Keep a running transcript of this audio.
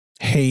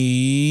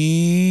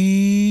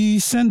Hey,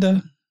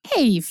 Senda.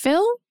 Hey,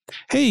 Phil.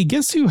 Hey,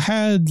 guess who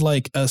had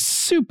like a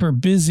super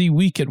busy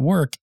week at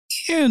work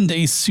and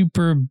a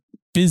super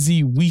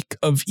busy week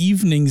of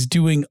evenings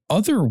doing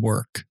other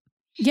work?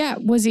 Yeah,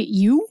 was it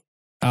you?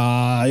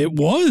 It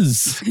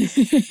was.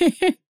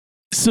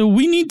 So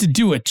we need to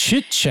do a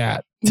chit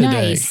chat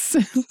today. Nice.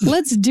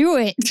 Let's do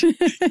it.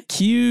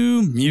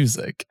 Cue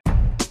music.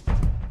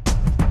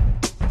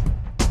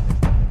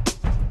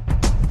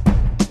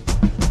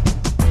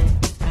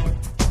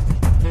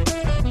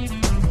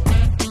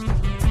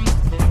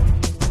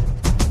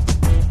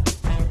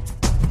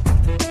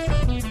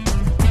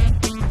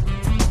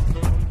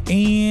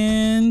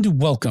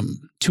 And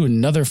welcome to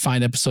another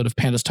fine episode of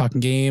Pandas Talking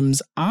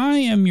Games. I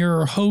am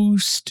your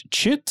host,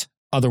 Chit,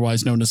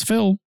 otherwise known as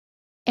Phil.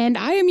 And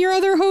I am your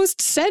other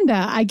host,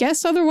 Senda, I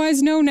guess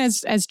otherwise known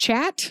as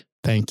Chat.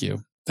 Thank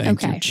you.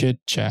 Thank you. Chit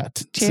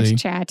Chat. Chit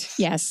Chat,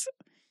 yes.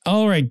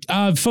 All right,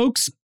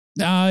 folks.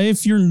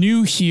 If you're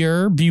new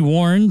here, be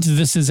warned,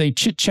 this is a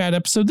chit chat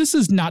episode. This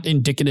is not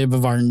indicative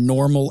of our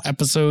normal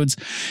episodes.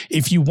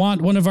 If you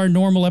want one of our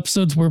normal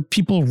episodes where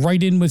people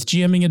write in with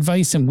GMing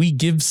advice and we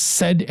give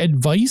said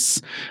advice,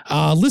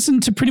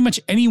 listen to pretty much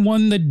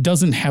anyone that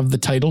doesn't have the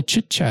title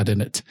chit chat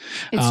in it.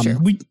 It's true.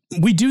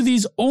 We do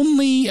these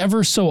only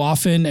ever so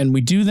often, and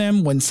we do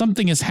them when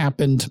something has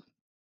happened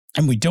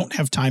and we don't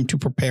have time to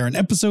prepare an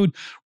episode,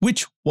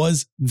 which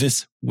was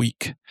this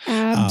week.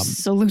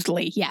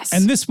 Absolutely, yes.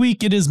 And this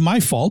week it is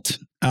my fault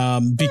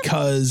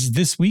because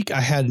this week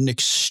I had an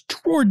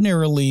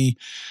extraordinarily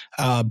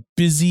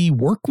busy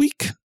work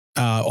week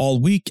all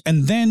week.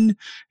 And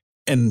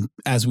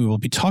as we will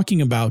be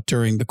talking about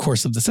during the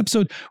course of this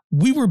episode,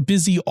 we were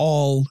busy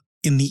all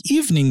in the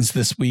evenings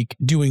this week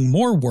doing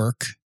more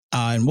work.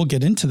 And we'll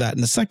get into that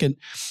in a second,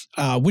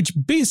 which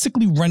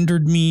basically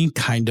rendered me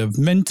kind of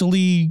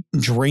mentally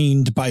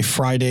drained by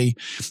Friday,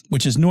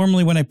 which is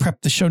normally when I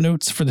prep the show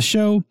notes for the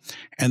show.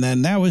 And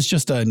then that was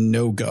just a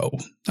no-go.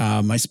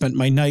 I spent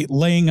my night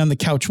laying on the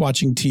couch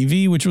watching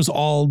TV, which was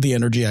all the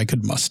energy I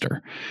could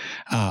muster.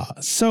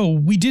 So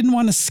we didn't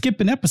want to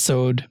skip an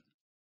episode,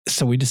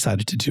 so we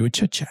decided to do a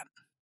chit-chat.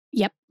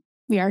 Yep,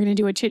 we are going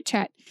to do a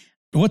chit-chat.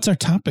 What's our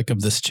topic of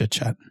this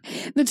chit-chat?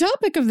 The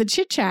topic of the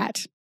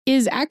chit-chat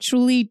is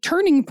actually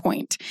Turning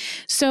Point.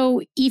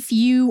 So if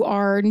you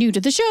are new to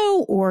the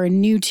show or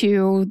new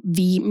to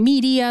the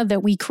media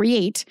that we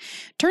create,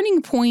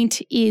 Turning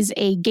Point is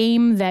a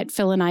game that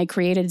Phil and I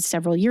created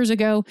several years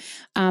ago.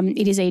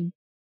 It is a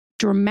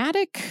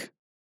dramatic,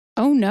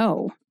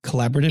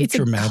 collaborative,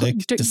 dramatic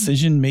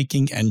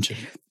decision-making engine.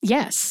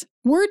 Yes.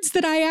 Words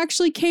that I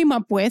actually came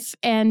up with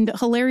and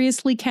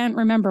hilariously can't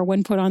remember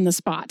when put on the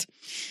spot.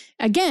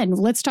 Again,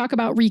 let's talk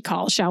about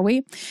recall, shall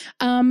we?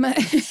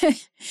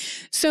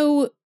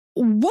 So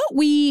what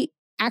we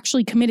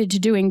actually committed to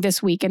doing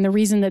this week, and the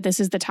reason that this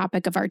is the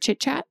topic of our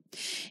chit chat,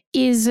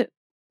 is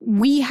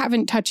we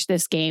haven't touched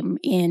this game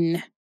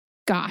in,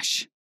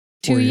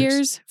 2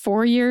 years,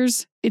 4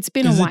 years. It's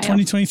been a while. Is it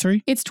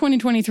 2023? It's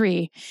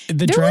 2023.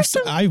 The draft,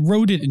 I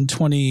wrote it in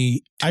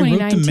I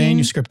wrote the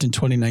manuscript in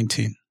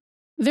 2019.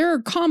 There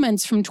are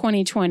comments from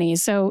 2020,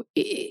 so...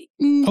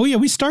 Oh, yeah,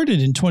 we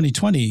started in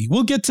 2020.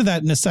 We'll get to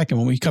that in a second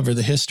when we cover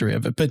the history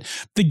of it. But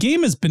the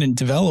game has been in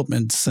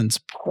development since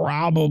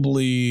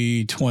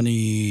probably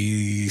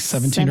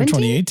 2017 or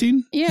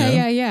 2018.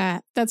 Yeah.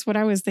 That's what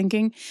I was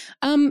thinking.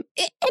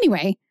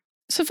 Anyway,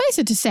 suffice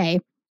it to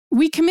say,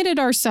 we committed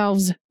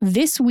ourselves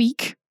this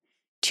week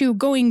to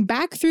going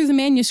back through the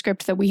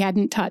manuscript that we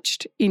hadn't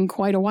touched in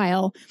quite a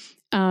while.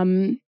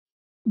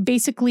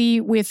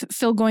 Basically with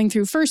Phil going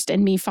through first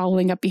and me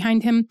following up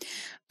behind him,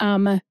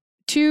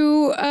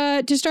 to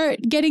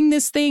start getting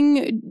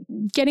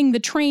the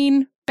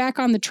train back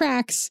on the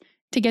tracks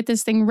to get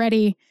this thing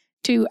ready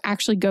to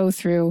actually go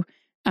through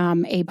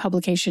a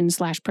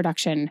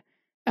publication/production,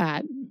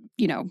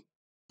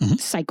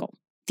 cycle,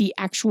 the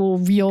actual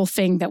real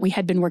thing that we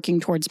had been working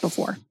towards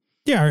before.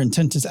 Yeah, our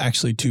intent is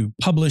actually to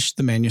publish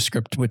the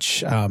manuscript,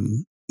 which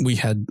we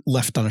had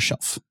left on a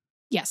shelf.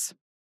 Yes.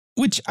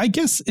 Which I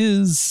guess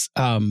is,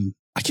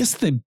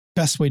 the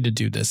best way to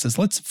do this is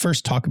let's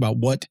first talk about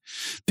what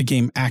the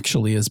game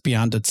actually is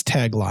beyond its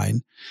tagline.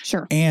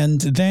 Sure.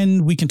 And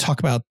then we can talk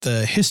about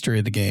the history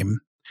of the game,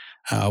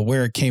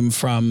 where it came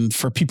from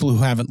for people who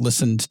haven't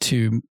listened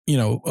to,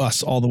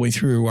 us all the way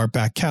through our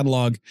back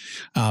catalog,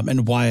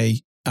 and why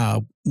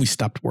we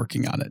stopped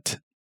working on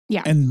it.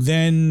 Yeah. And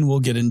then we'll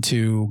get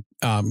into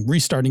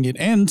restarting it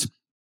and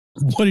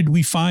what did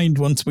we find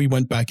once we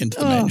went back into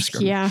the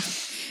manuscript? Yeah.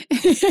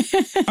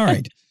 All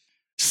right.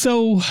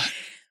 So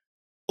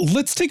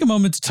let's take a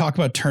moment to talk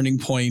about Turning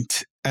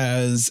Point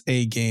as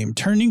a game.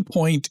 Turning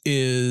Point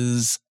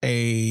is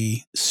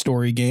a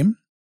story game.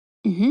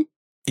 Mm-hmm.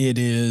 It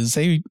is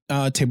a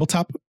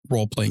tabletop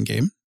role-playing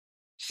game.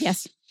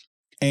 Yes.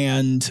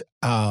 And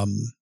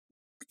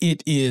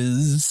it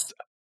is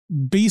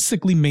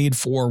basically made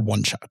for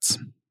one-shots.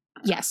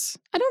 Yes.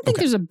 I don't think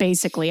there's a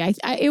basically.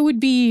 It would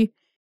be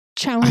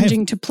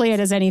challenging to play it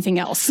as anything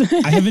else.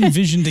 I have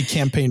envisioned a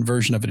campaign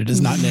version of it. It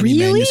is not in any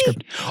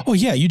manuscript. Oh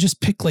yeah, you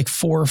just pick like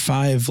 4 or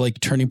 5 like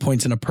turning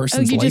points in a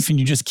person's life, and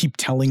you just keep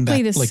telling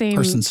that like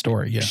person's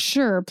story. Yeah,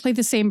 sure. Play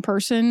the same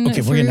person.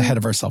 Okay, we're getting ahead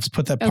of ourselves.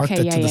 Park that to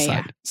the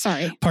side. Yeah.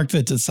 Sorry. Park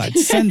that to the side.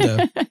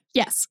 Senda.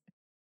 Yes.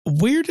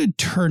 Where did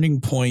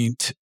Turning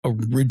Point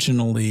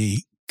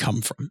originally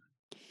come from?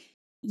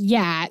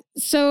 Yeah.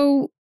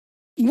 So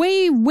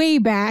way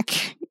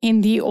back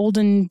in the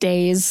olden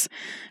days,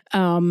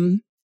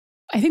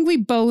 I think we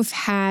both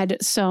had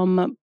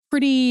some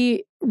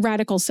pretty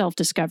radical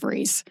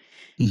self-discoveries.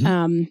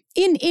 Mm-hmm.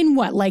 In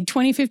what, like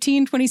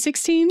 2015,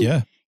 2016?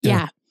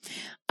 Yeah.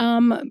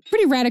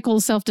 Pretty radical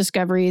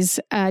self-discoveries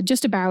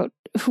just about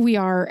who we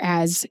are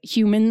as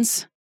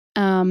humans,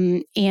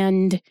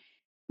 and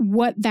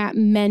what that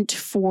meant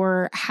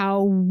for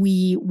how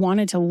we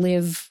wanted to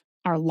live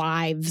our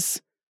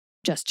lives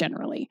just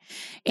generally.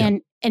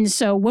 And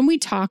so when we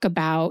talk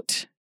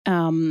about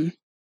Turning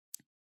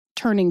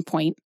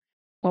Point,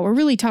 what we're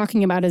really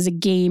talking about is a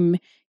game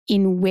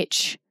in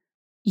which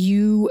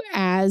you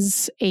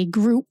as a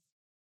group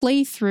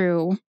play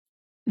through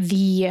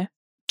the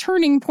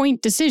turning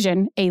point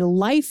decision, a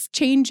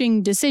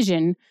life-changing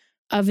decision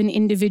of an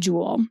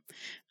individual.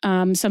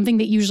 Something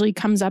that usually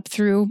comes up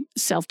through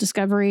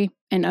self-discovery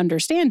and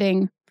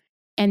understanding,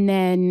 and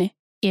then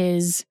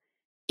is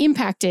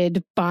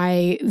impacted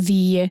by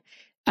the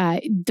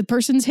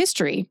person's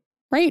history,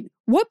 right?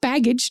 What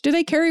baggage do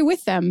they carry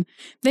with them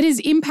that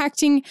is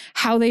impacting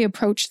how they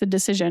approach the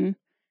decision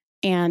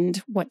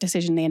and what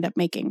decision they end up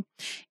making?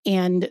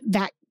 And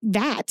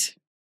that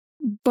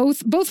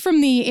both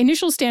from the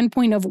initial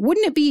standpoint of,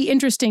 wouldn't it be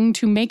interesting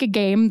to make a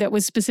game that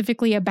was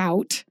specifically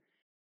about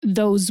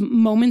those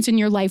moments in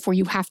your life where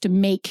you have to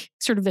make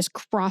sort of this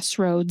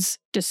crossroads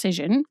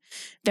decision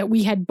that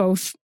we had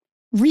both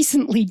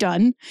recently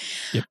done.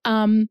 Yep.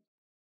 And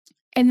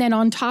then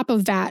on top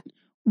of that,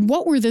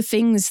 what were the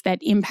things that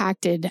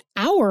impacted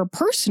our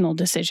personal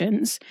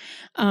decisions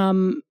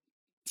from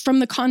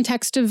the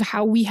context of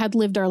how we had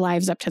lived our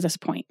lives up to this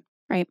point,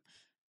 right?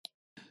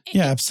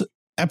 Yeah,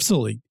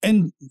 absolutely.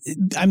 And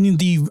I mean,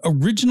 the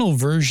original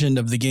version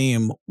of the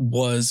game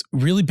was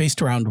really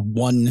based around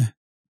one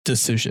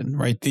decision,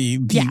 right? The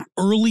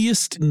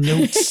earliest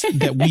notes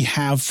that we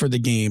have for the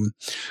game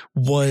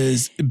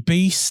was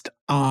based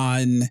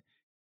on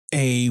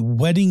a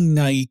wedding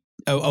night.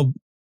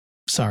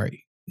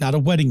 Not a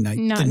wedding night.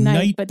 Not the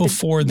night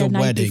before the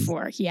wedding.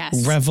 Before,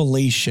 yes.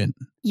 Revelation.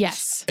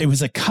 Yes. It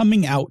was a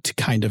coming out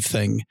kind of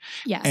thing.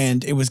 Yes.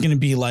 And it was going to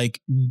be like,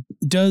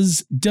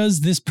 does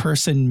this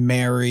person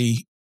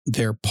marry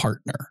their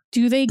partner?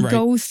 Do they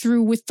go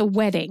through with the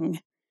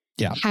wedding?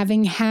 Yeah.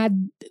 Having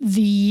had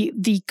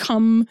the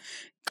come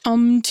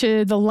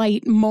to the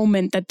light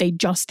moment that they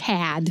just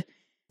had.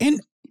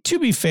 And to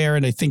be fair,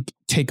 and I think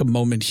take a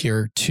moment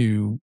here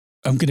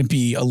I'm going to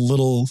be a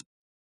little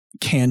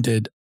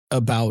candid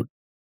about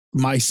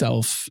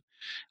myself.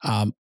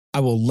 I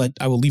will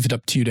leave it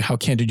up to you to how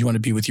candid you want to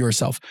be with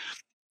yourself.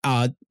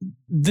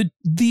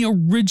 The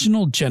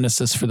original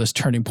genesis for this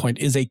Turning Point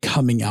is a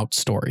coming out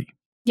story.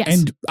 Yes.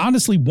 And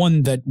honestly,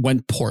 one that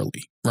went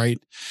poorly, right?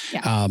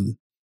 Yeah.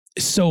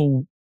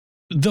 So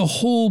the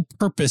whole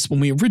purpose when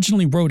we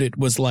originally wrote it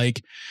was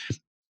like,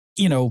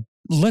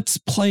 let's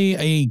play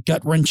a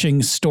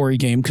gut-wrenching story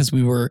game, because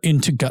we were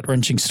into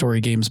gut-wrenching story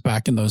games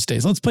back in those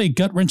days. Let's play a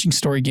gut-wrenching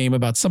story game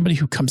about somebody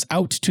who comes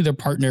out to their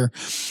partner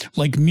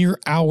like mere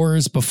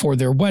hours before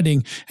their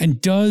wedding,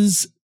 and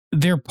does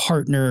their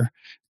partner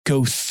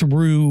go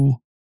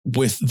through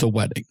with the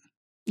wedding?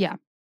 Yeah.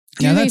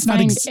 Now that's not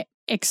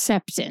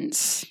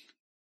acceptance.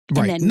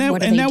 Right. And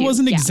that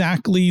wasn't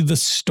exactly the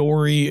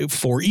story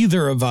for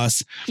either of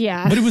us.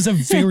 Yeah. But it was a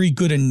very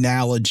good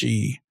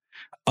analogy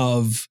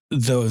of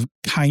the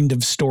kind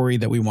of story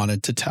that we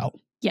wanted to tell.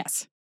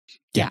 Yes.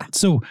 Yeah.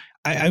 So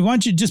I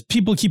want you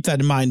people keep that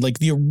in mind. Like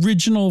the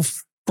original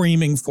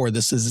framing for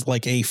this is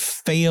like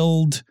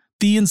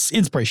the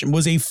inspiration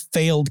was a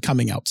failed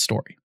coming out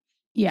story.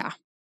 Yeah.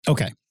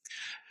 Okay.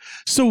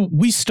 So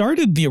we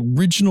started the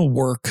original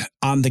work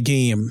on the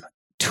game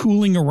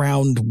tooling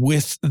around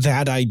with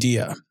that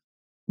idea.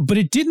 But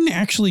it didn't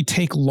actually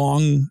take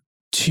long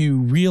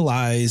to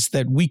realize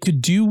that we could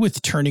do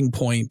with Turning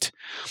Point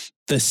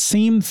the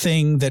same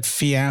thing that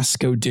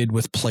Fiasco did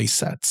with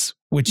playsets,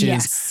 which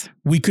is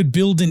we could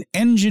build an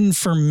engine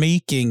for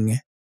making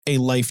a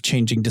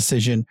life-changing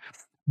decision,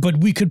 but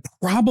we could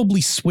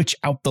probably switch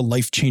out the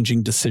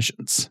life-changing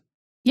decisions.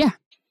 Yeah.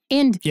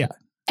 And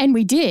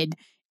we did.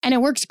 And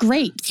it works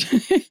great.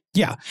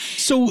 Yeah.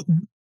 So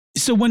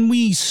when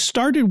we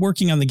started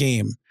working on the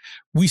game,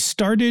 we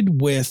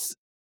started with,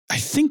 I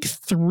think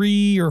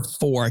 3 or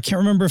 4. I can't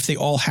remember if they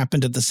all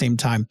happened at the same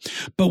time,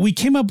 but we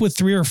came up with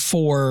 3 or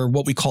 4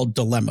 what we call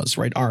dilemmas,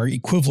 right? Our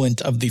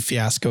equivalent of the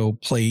Fiasco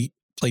play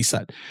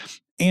set.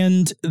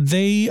 And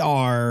they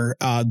are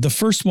the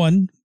first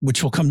one,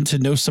 which will come to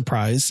no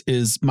surprise,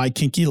 is My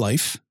Kinky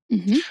Life,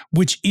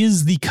 which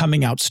is the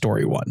coming out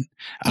story one.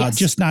 Yes.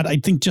 Just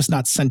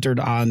not centered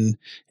on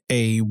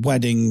a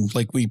wedding,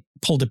 like we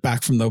pulled it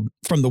back from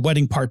the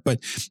wedding part, but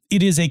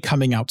it is a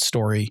coming out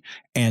story.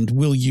 And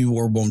will you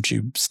or won't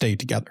you stay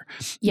together?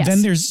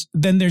 Yes.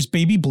 Then there's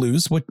Baby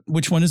Blues.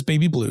 Which one is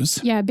Baby Blues?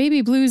 Yeah,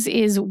 Baby Blues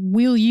is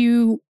will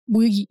your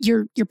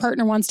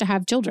partner wants to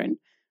have children.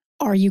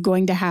 Are you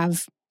going to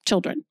have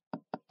children?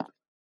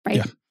 Right.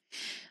 Yeah.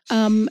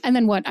 And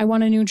then what? I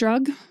Want a New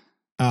Drug.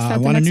 I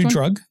Want a New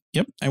Drug.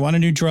 Yep. I Want a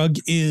New Drug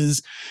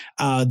is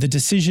the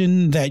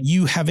decision that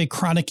you have a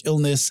chronic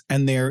illness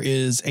and there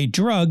is a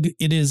drug.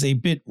 It is a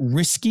bit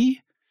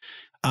risky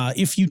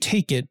if you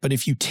take it, but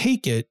if you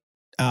take it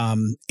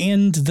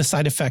and the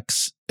side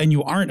effects and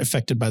you aren't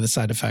affected by the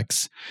side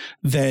effects,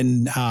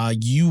 then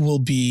you will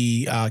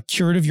be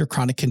cured of your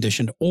chronic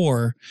condition.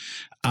 Or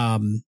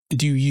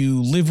do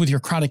you live with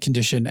your chronic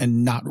condition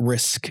and not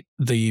risk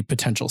the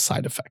potential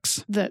side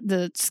effects?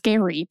 The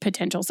scary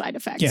potential side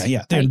effects.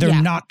 Yeah.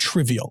 They're not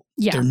trivial.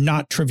 Yeah. They're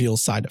not trivial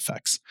side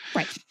effects.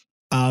 Right.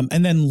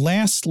 And then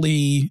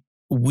lastly,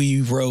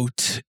 we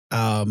wrote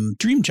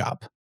Dream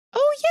Job.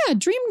 Oh yeah,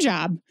 Dream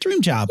Job.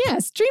 Dream Job.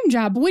 Yes, Dream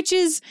Job, which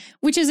is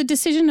a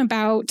decision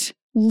about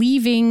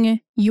leaving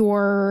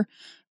your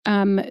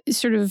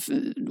sort of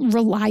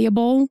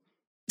reliable,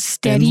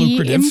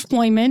 steady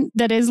employment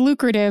that is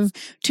lucrative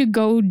to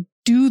go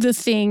do the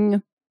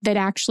thing that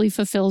actually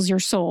fulfills your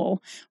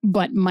soul,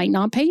 but might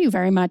not pay you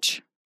very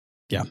much.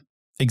 Yeah,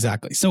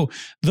 exactly. So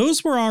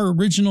those were our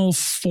original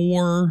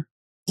 4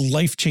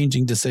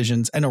 life-changing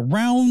decisions. And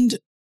around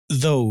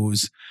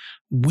those,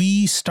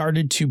 we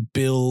started to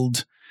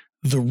build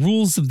the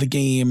rules of the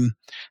game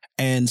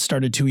and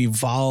started to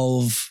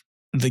evolve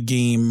the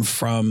game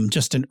from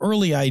just an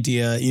early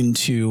idea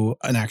into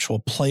an actual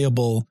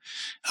playable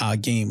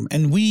game.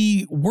 And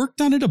we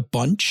worked on it a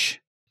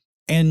bunch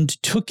and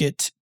took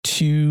it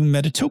to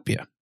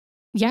Metatopia.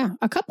 Yeah,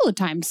 a couple of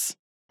times.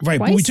 Right.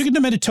 Twice? But we took it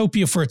to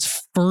Metatopia for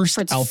its first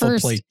alpha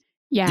play.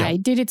 Yeah, I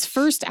did its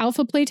first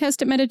alpha play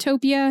test at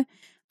Metatopia.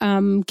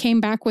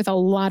 Came back with a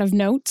lot of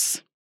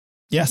notes.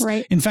 Yes.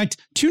 Right. In fact,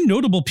 2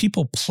 notable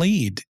people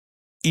played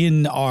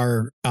in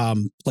our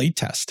play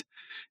test.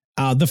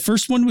 The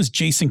first one was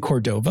Jason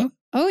Cordova.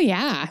 Oh,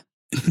 yeah.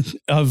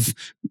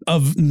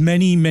 of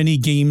many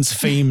games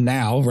fame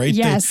now, right?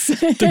 Yes.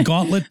 The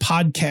Gauntlet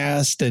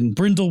podcast and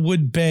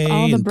Brindlewood Bay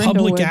and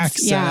Public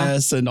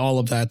Access and all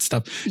of that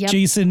stuff. Yep.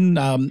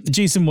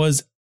 Jason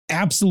was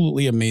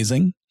absolutely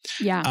amazing.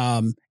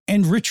 Yeah.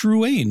 And Rich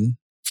Ruane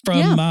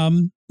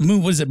from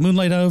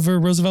Moonlight Over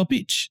Roosevelt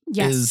Beach.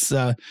 Yes.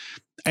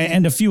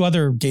 And a few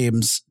other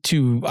games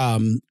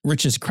to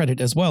Rich's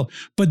credit as well.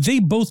 But they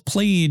both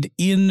played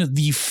in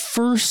the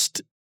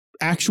first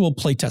actual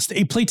playtest,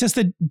 a playtest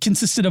that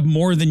consisted of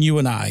more than you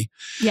and I.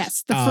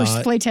 Yes, the first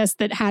playtest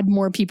that had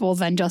more people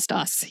than just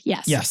us.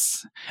 Yes.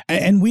 Yes.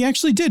 And we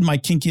actually did My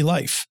Kinky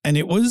Life. And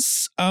it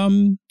was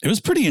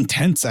pretty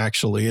intense,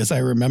 actually, as I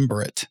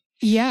remember it.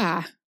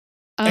 Yeah.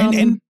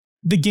 And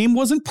the game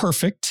wasn't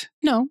perfect.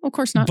 No, of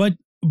course not.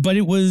 But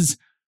it was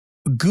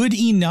good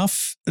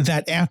enough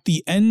that at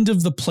the end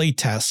of the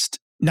playtest,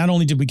 not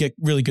only did we get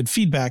really good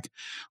feedback,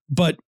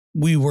 but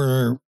we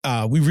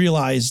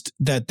realized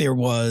that there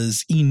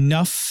was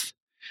enough,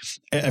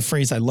 a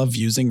phrase I love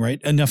using,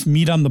 right? Enough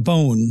meat on the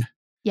bone.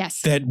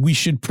 Yes. That we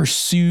should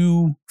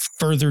pursue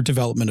further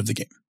development of the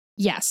game.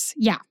 Yes.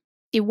 Yeah.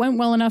 It went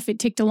well enough. It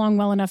ticked along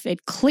well enough.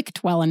 It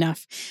clicked well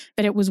enough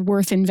that it was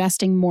worth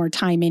investing more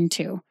time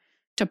into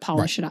to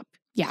polish it up.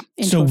 Yeah.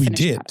 So we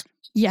did. Product.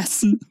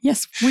 Yes.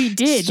 Yes, we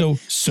did.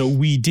 So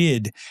we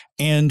did.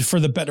 And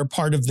for the better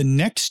part of the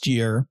next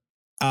year,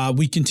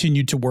 we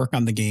continued to work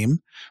on the game.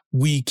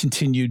 We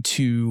continued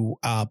to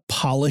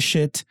polish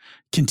it,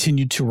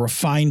 continued to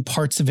refine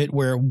parts of it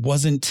where it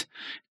wasn't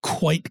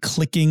quite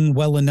clicking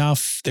well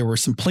enough. There were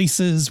some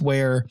places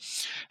where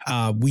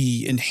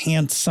we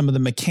enhanced some of the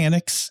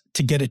mechanics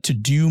to get it to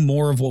do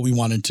more of what we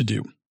wanted to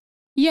do.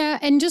 Yeah.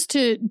 And just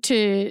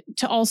to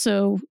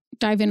also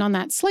dive in on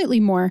that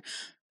slightly more,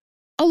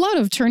 a lot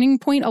of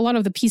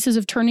the pieces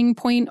of Turning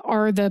Point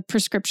are the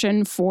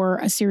prescription for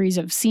a series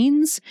of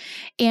scenes.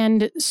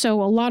 And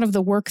so a lot of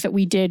the work that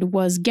we did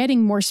was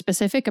getting more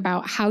specific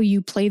about how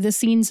you play the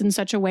scenes in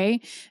such a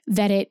way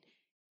that it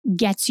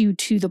gets you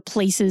to the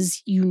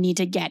places you need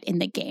to get in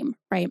the game,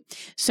 right?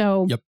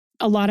 So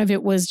a lot of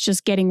it was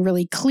just getting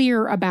really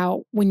clear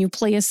about when you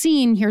play a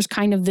scene, here's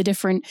kind of the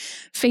different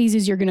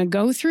phases you're going to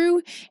go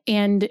through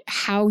and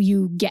how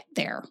you get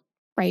there,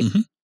 right?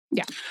 Mm-hmm.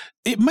 Yeah.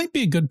 It might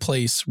be a good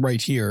place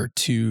right here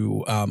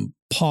to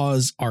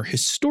pause our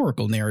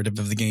historical narrative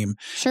of the game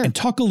and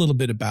talk a little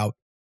bit about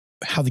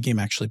how the game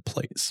actually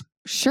plays.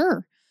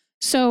 Sure.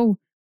 So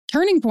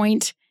Turning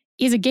Point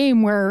is a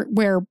game where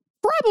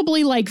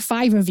probably like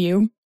 5 of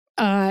you,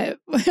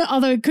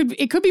 although it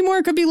could be more,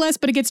 it could be less,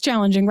 but it gets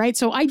challenging, right?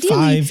 So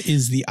ideally 5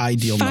 is the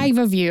ideal 5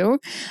 number. of you,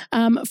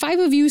 5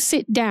 of you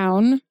sit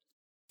down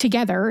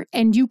together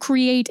and you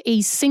create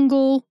a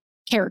single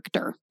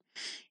character.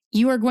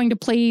 You are going to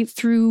play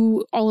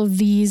through all of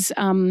these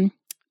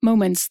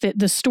moments,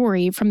 the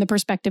story from the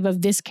perspective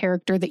of this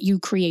character that you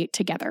create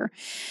together.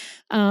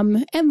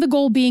 And the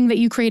goal being that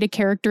you create a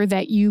character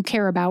that you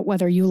care about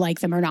whether you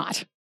like them or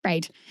not,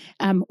 right?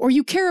 Or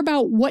you care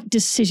about what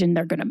decision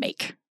they're going to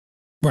make.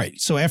 Right.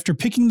 So after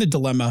picking the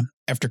dilemma,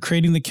 after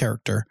creating the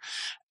character,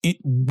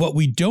 what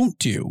we don't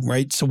do,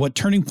 right? So what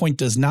Turning Point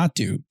does not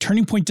do,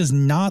 Turning Point does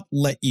not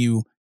let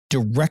you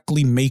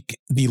directly make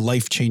the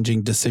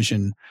life-changing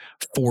decision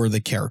for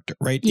the character,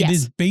 right? Yes. It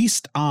is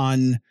based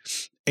on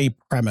a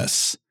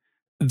premise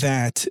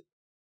that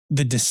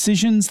the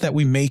decisions that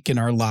we make in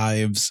our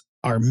lives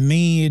are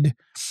made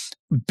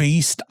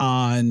based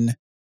on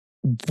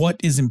what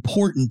is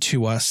important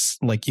to us,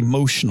 like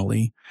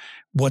emotionally,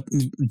 what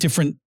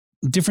different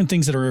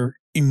things that are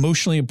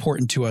emotionally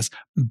important to us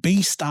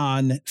based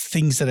on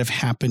things that have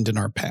happened in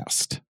our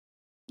past.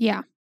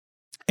 Yeah.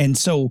 And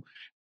so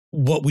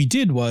what we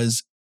did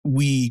was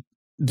the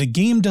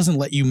game doesn't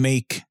let you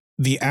make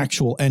the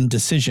actual end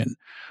decision.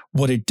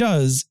 What it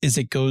does is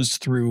it goes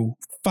through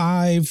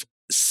 5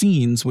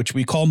 scenes, which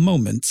we call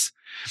moments,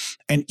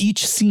 and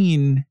each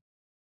scene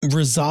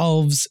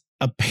resolves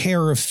a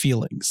pair of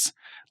feelings,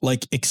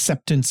 like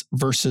acceptance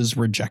versus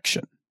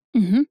rejection.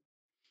 Mm-hmm.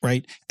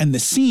 Right. And the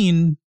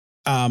scene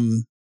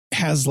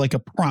has like a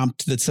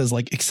prompt that says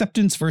like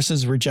acceptance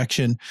versus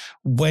rejection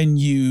when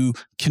you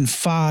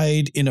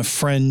confide in a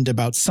friend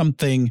about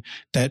something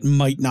that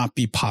might not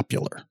be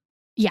popular.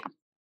 Yeah.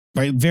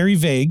 Right. Very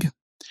vague.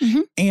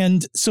 Mm-hmm.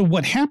 And so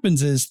what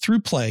happens is through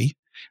play,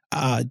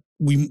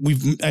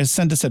 we've, as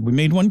Senda said, we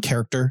made one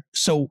character.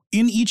 So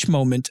in each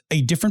moment,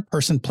 a different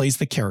person plays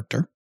the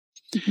character.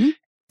 Mm-hmm.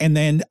 And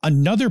then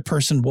another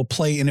person will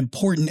play an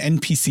important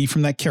NPC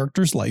from that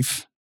character's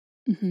life.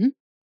 Mm-hmm.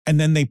 And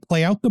then they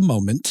play out the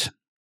moment.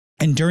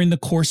 And during the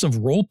course of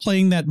role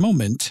playing that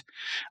moment,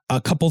 a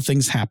couple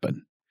things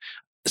happen.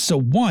 So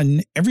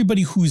one,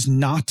 everybody who's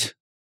not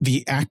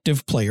the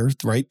active player,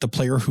 right? The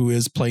player who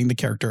is playing the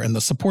character, and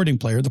the supporting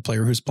player, the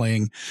player who's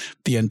playing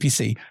the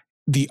NPC.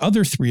 The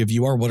other 3 of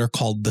you are what are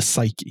called the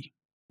psyche.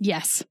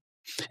 Yes.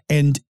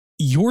 And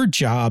your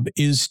job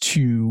is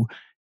to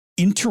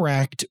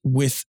interact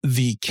with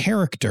the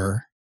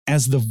character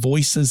as the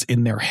voices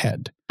in their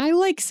head. I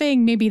like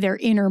saying maybe their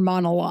inner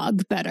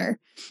monologue better.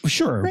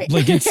 Sure. Right.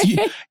 Like it's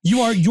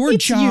your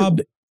It's job.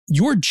 you.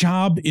 Your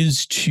job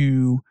is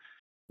to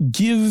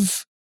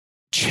give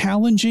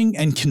challenging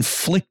and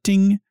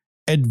conflicting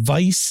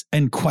advice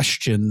and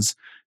questions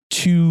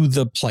to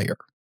the player.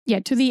 Yeah,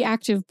 to the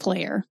active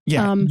player.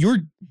 Yeah.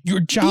 Your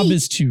job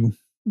is to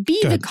be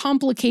the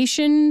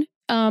complication,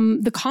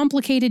 the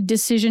complicated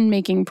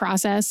decision-making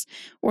process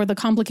or the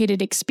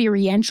complicated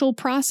experiential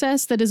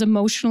process that is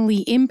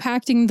emotionally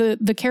impacting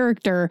the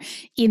character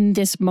in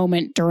this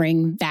moment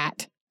during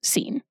that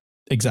scene.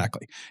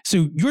 Exactly.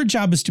 So your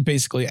job is to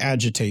basically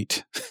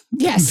agitate.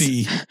 Yes.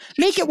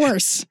 Make it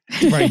worse.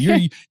 Right.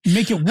 You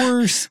make it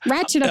worse.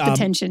 Ratchet up the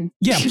tension.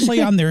 Yeah. Play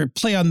on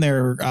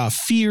their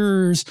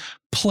fears,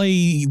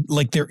 play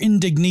like their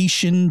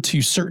indignation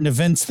to certain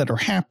events that are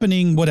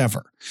happening,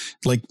 whatever.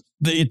 Like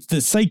the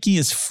psyche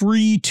is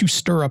free to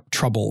stir up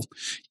trouble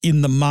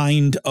in the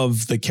mind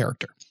of the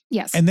character.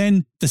 Yes. And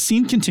then the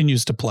scene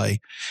continues to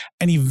play.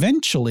 And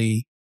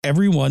eventually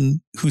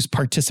everyone who's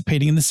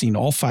participating in the scene,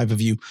 all 5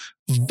 of you,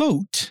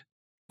 vote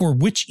for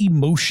which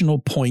emotional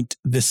point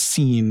this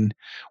scene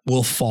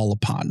will fall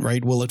upon,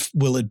 right? Will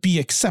it be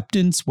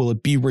acceptance? Will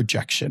it be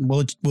rejection? Will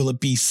it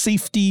be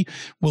safety?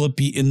 Will it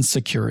be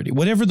insecurity?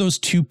 Whatever those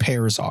 2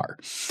 pairs are.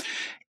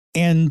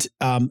 And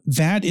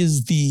that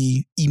is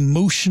the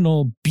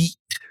emotional beat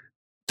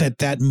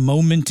that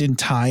moment in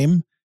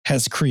time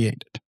has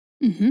created.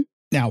 Mm-hmm.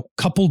 Now,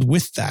 coupled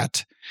with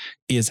that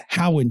is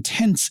how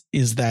intense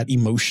is that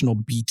emotional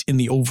beat in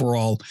the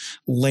overall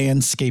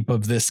landscape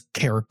of this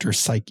character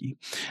psyche.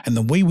 And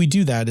the way we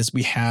do that is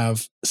we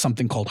have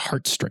something called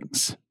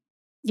heartstrings.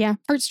 Yeah.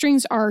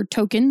 Heartstrings are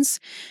tokens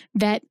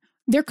that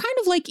they're kind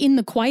of like in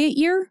the quiet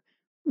year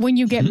when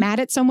you get mad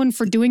at someone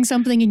for doing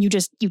something and you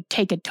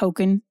take a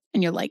token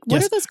and you're like,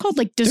 what are those called?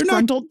 Like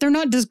disgruntled? They're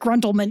not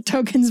disgruntlement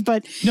tokens,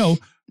 but no,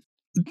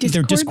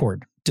 they're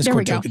Discord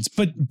tokens.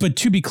 But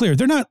to be clear,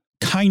 they're not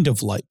kind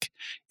of like.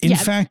 In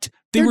fact,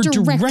 they were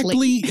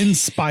directly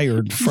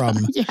inspired from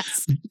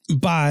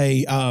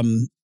by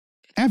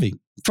Avi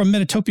from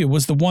Metatopia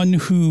was the one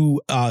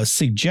who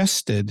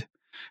suggested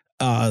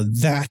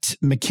that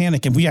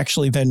mechanic, and we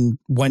actually then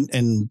went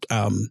and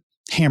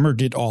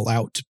hammered it all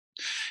out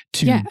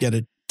to get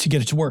it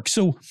to work.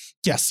 So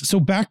yes, so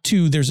back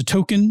to there's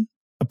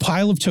a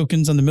pile of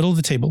tokens on the middle of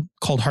the table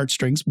called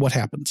heartstrings. What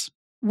happens?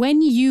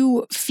 When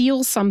you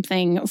feel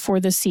something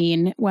for the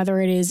scene, whether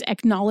it is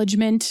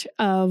acknowledgement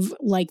of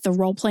like the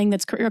role playing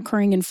that's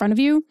occurring in front of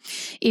you,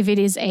 if it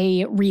is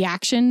a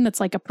reaction that's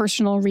like a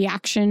personal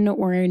reaction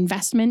or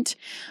investment,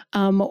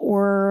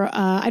 or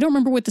I don't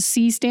remember what the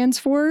C stands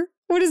for.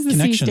 What does the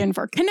C stand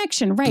for?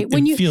 Connection, right?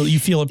 When you feel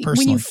it personally.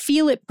 When you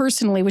feel it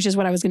personally, which is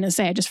what I was going to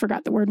say, I just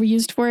forgot the word we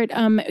used for it.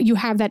 You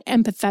have that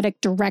empathetic,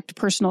 direct,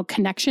 personal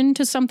connection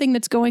to something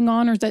that's going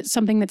on or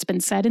something that's been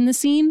said in the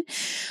scene.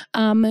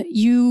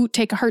 You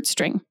take a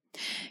heartstring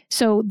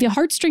So the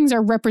heartstrings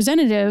are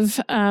representative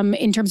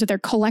in terms of their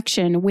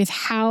collection with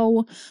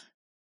how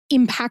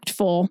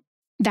impactful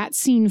that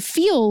scene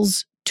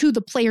feels to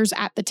the players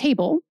at the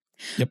table,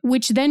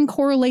 which then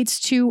correlates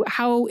to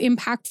how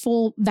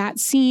impactful that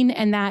scene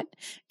and that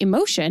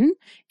emotion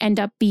end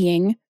up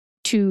being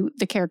to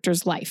the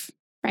character's life,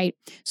 right?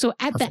 So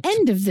at the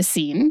end of the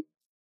scene,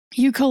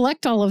 you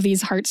collect all of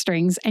these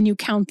heartstrings and you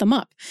count them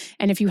up.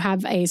 And if you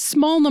have a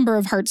small number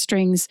of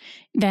heartstrings,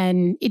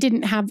 then it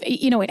didn't have,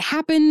 it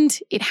happened,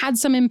 it had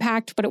some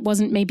impact, but it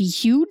wasn't maybe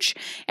huge.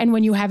 And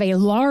when you have a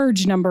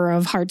large number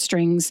of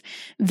heartstrings,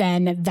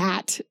 then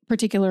that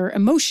particular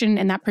emotion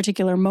and that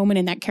particular moment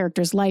in that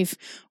character's life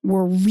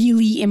were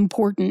really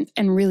important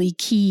and really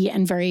key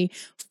and very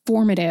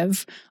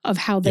formative of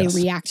how they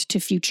react to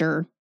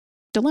future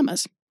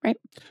dilemmas, right?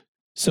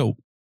 So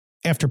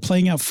after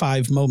playing out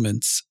 5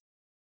 moments,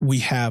 we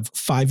have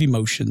 5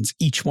 emotions.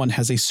 Each one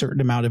has a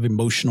certain amount of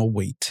emotional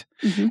weight.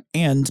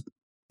 And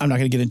I'm not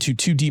going to get into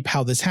too deep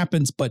how this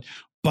happens, but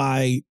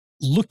by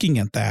looking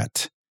at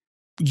that,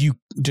 you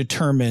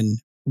determine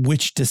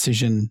which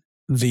decision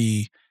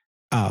the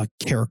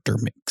character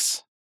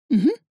makes.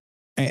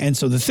 And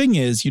so the thing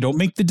is, you don't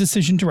make the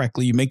decision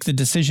directly. You make the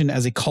decision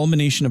as a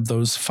culmination of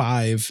those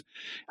 5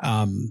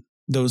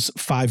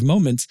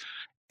 moments.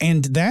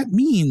 And that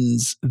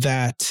means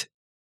that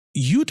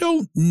you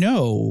don't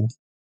know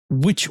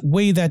which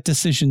way that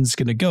decision is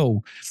going to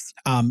go.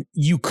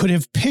 You could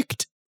have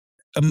picked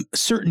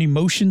certain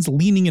emotions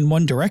leaning in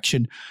one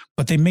direction,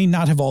 but they may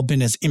not have all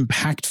been as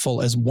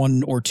impactful as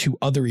 1 or 2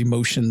 other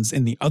emotions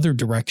in the other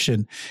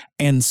direction.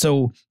 And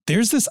so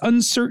there's this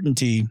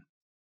uncertainty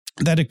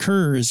that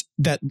occurs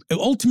that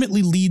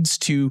ultimately leads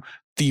to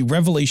the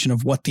revelation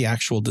of what the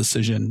actual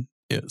decision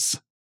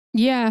is.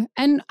 Yeah.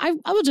 And I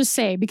will just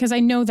say, because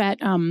I know that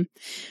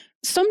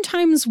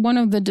sometimes one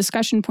of the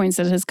discussion points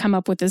that has come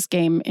up with this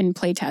game in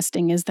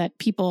playtesting is that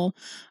people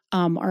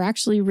are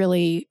actually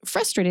really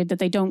frustrated that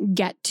they don't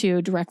get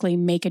to directly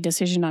make a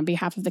decision on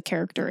behalf of the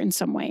character in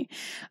some way.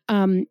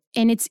 And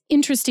it's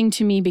interesting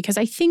to me because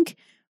I think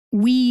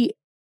we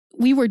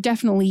were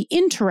definitely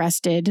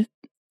interested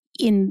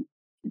in,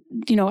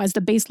 as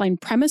the baseline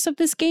premise of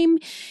this game,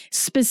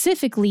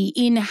 specifically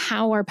in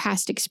how our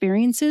past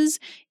experiences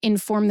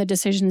inform the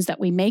decisions that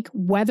we make,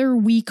 whether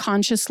we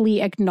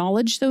consciously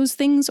acknowledge those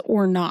things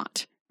or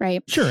not,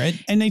 right? Sure.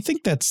 And I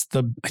think that's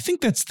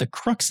the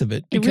crux of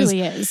it. Because it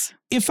really is.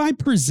 If I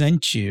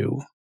present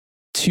you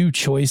 2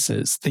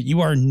 choices that you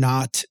are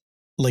not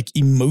like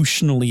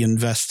emotionally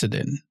invested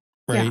in,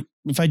 right? Yeah.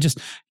 If I just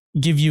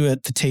give you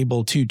at the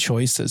table 2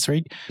 choices,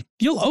 right?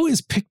 You'll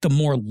always pick the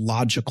more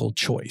logical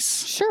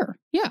choice. Sure.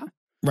 Yeah.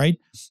 Right.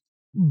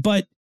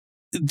 But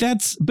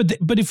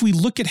if we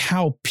look at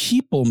how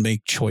people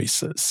make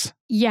choices.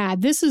 Yeah.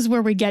 This is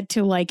where we get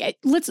to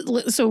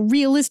so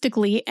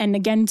realistically, and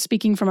again,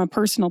 speaking from a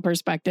personal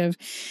perspective.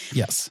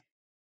 Yes.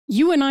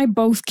 You and I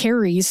both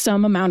carry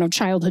some amount of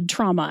childhood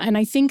trauma. And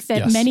I think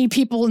that many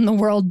people in the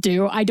world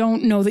do. I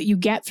don't know that you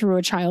get through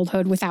a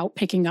childhood without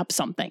picking up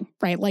something,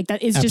 right? Like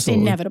that is just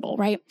inevitable,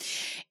 right?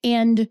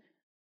 And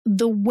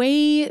the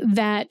way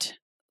that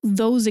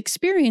those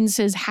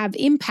experiences have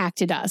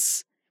impacted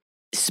us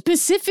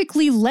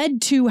specifically led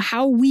to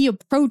how we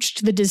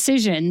approached the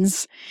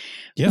decisions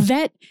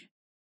that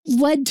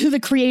led to the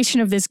creation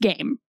of this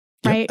game.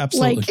 Right? Yep,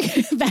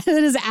 absolutely. That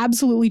is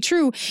absolutely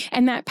true.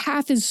 And that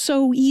path is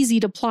so easy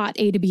to plot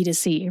A to B to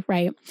C,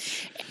 right?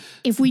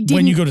 If we didn't.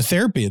 When you go to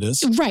therapy, it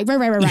is. Right.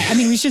 I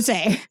mean, we should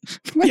say.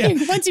 Once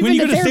you've when been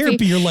you go to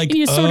therapy, you're like,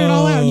 you sort it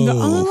all out and you go,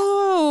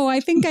 oh, I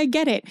think I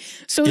get it.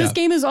 So this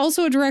game is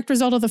also a direct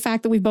result of the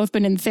fact that we've both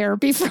been in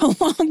therapy for a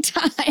long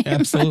time.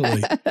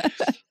 Absolutely.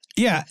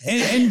 Yeah.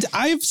 And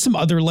I have some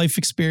other life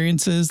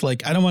experiences.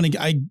 Like I don't want to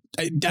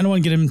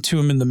get into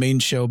them in the main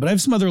show, but I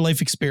have some other life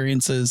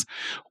experiences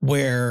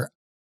where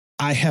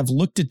I have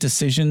looked at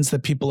decisions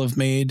that people have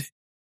made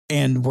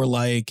and were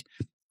like,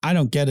 I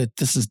don't get it.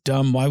 This is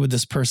dumb. Why would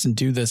this person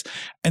do this?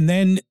 And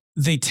then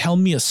they tell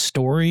me a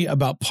story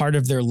about part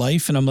of their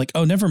life. And I'm like,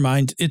 oh, never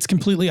mind. It's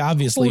completely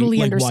obviously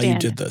why you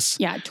did this.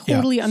 Yeah.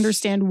 Totally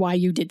understand why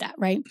you did that.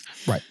 Right.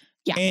 Right.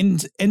 Yeah.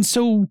 And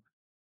so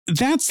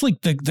that's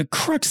like the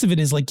crux of it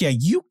is like,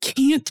 you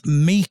can't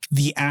make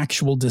the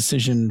actual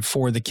decision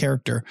for the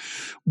character.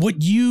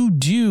 What you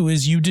do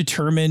is you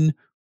determine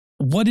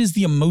what is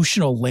the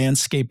emotional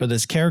landscape of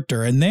this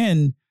character. And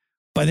then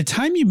by the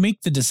time you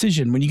make the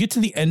decision, when you get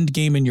to the end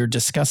game and you're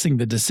discussing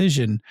the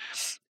decision,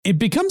 it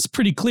becomes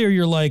pretty clear.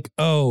 You're like,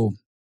 oh,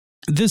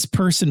 this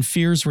person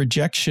fears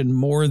rejection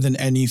more than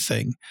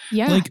anything.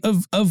 Yeah. Like,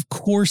 of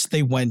course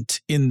they went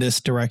in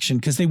this direction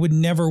because they would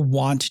never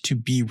want to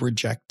be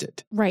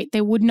rejected. Right.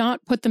 They would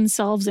not put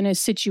themselves in a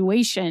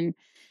situation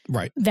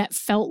that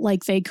felt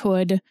like they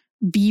could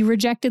be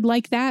rejected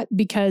like that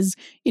because,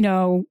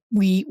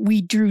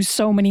 we drew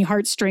so many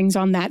heartstrings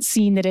on that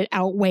scene that it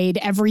outweighed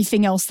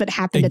everything else that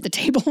happened at the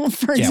table,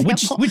 for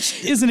example.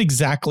 Which isn't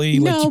exactly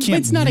you can't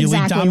it's not really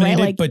exactly dominate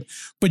right. it,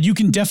 but you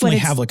can definitely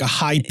have like a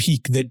high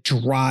peak that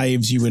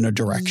drives you in a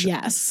direction.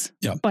 Yes.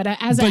 Yeah. But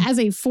as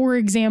a for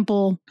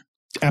example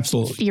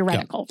Absolutely.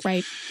 theoretical,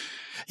 right?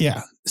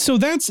 Yeah. So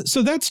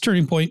that's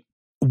Turning Point.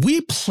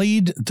 We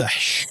played the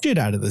shit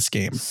out of this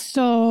game.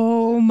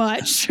 So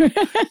much.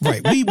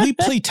 Right. We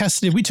play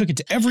tested it. We took it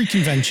to every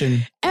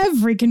convention.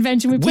 Every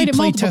convention. We played it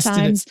multiple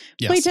times.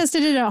 Yes. Play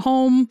tested it at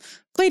home.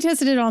 Play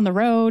tested it on the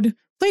road.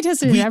 Play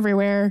tested it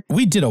everywhere.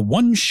 We did a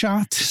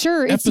one-shot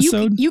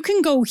episode. You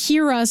can go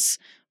hear us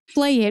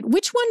play it.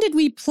 Which one did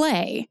we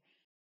play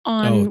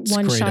on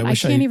one great. shot? I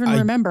can't even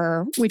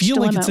remember which feel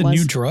one like it's that a was.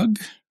 new drug.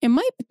 It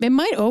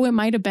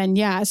might have been.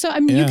 Yeah. So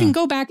you can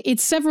go back.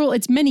 It's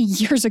many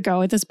years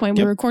ago at this point.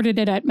 We recorded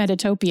it at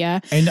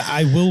Metatopia. And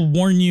I will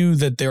warn you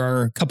that there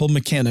are a couple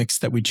mechanics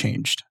that we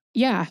changed.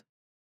 Yeah.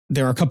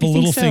 There are a couple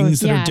little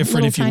things that are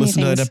different if you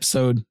listen to that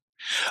episode.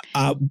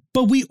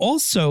 But we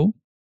also,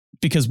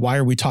 because why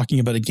are we talking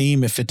about a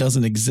game if it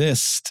doesn't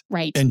exist?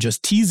 Right. And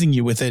just teasing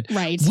you with it.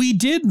 Right. We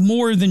did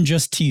more than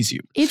just tease you.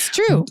 It's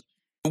true.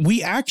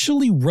 We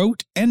actually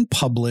wrote and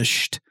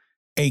published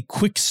a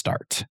quick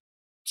start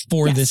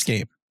for this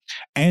game.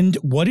 And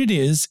what it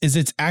is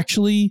it's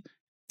actually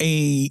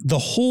the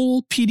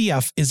whole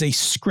PDF is a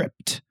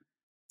script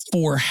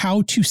for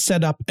how to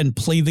set up and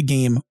play the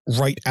game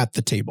right at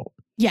the table.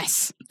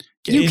 Yes.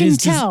 You can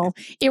tell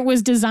it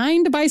was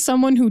designed by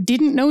someone who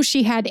didn't know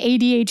she had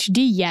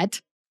ADHD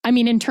yet. I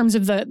mean, in terms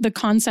of the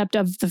concept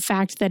of the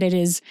fact that it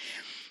is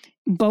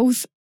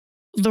both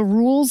the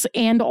rules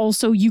and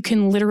also you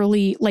can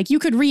literally, like, you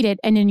could read it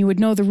and then you would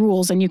know the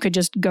rules and you could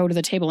just go to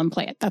the table and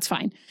play it. That's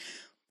fine.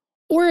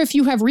 Or if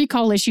you have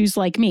recall issues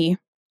like me,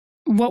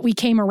 what we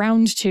came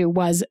around to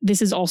was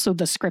this is also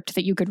the script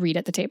that you could read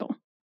at the table.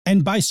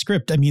 And by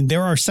script, I mean,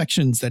 there are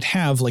sections that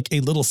have like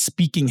a little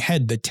speaking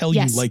head that tell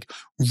you like,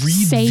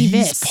 read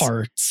these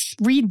parts.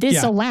 Read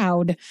this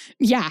aloud.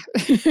 Yeah.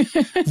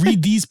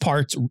 Read these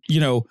parts,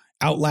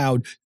 out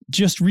loud.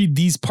 Just read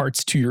these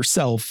parts to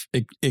yourself,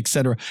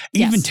 etc.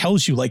 It even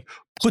tells you like,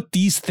 put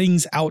these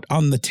things out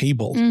on the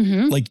table.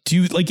 Mm-hmm.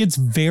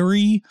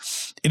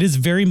 It is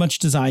very much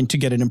designed to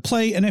get it in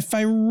play. And if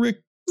I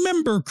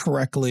remember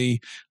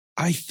correctly,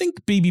 I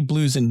think Baby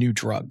Blues and New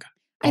Drug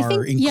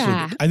are included.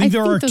 Yeah, I think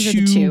there are those two.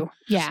 Are the two.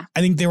 Yeah.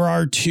 I think there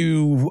are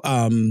two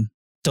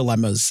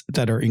dilemmas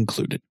that are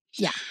included.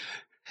 Yeah.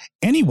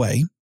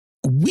 Anyway,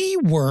 we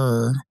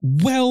were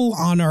well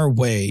on our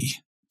way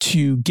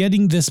to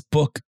getting this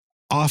book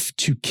off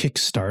to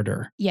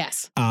Kickstarter.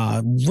 Yes.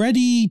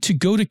 Ready to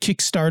go to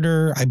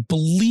Kickstarter. I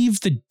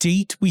believe the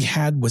date we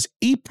had was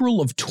April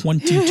of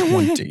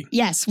 2020.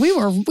 Yes, we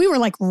were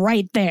like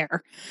right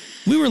there.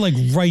 We were like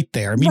right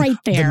there. I mean, right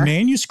there. The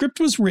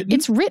manuscript was written.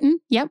 It's written.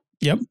 Yep.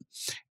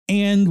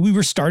 And we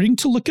were starting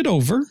to look it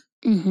over.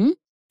 Mm-hmm.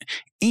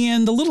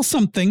 And a little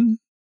something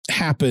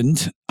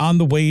happened on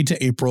the way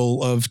to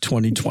April of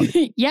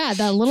 2020. Yeah,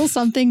 that little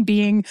something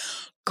being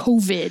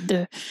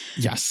COVID.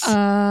 Yes.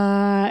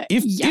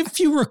 If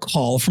you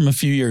recall from a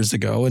few years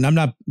ago, and I'm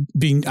not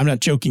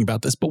joking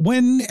about this, but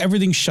when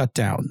everything shut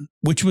down,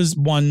 which was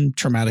one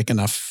traumatic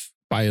enough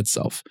by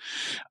itself,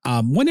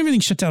 when everything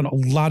shut down, a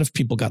lot of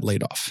people got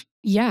laid off.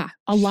 Yeah.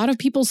 A lot of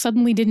people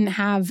suddenly didn't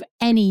have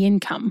any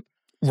income.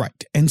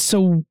 Right. And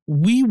so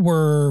we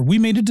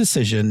made a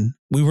decision.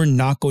 We were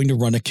not going to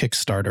run a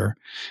Kickstarter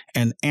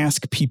and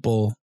ask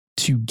people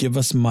to give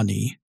us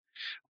money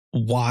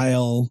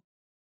while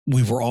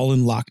we were all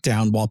in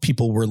lockdown, while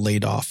people were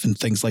laid off and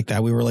things like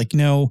that. We were like,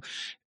 no,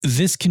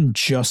 this can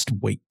just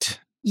wait.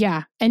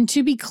 Yeah. And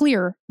to be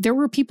clear, there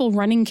were people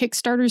running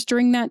Kickstarters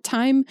during that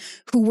time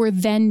who were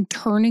then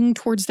turning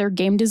towards their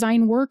game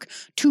design work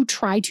to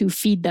try to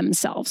feed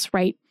themselves,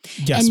 right?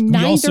 Yes. And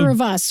neither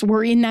of us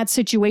were in that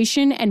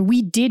situation, and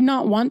we did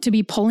not want to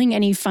be pulling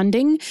any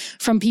funding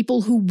from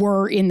people who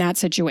were in that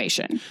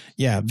situation.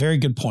 Yeah, very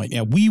good point.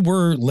 Yeah, we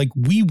were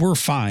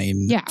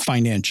fine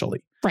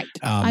financially. Right.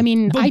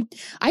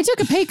 I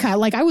took a pay cut.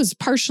 Like, I was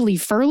partially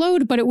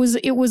furloughed, but it was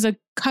a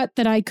cut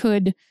that I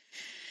could.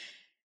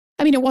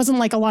 I mean, it wasn't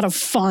like a lot of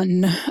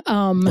fun.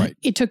 Right.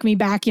 It took me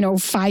back,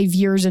 5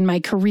 years in my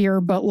career,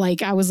 but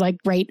like, I was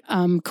like, great,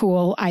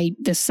 cool.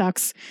 This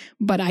sucks,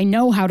 but I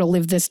know how to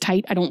live this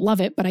tight. I don't love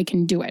it, but I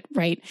can do it.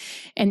 Right.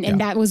 And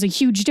that was a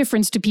huge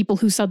difference to people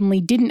who suddenly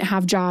didn't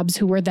have jobs,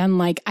 who were then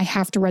like, I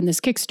have to run this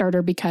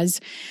Kickstarter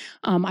because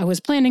I was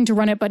planning to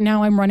run it, but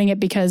now I'm running it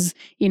because,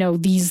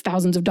 these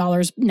thousands of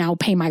dollars now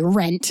pay my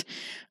rent.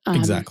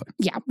 Exactly.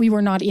 Yeah. We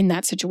were not in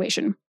that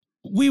situation.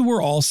 We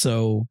were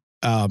also,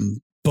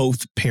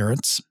 both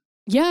parents.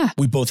 Yeah.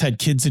 We both had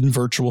kids in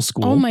virtual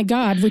school. Oh my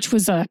God, which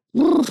was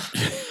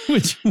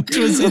which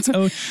was its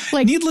own.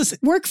 Like, needless,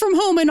 work from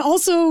home and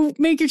also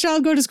make your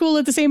child go to school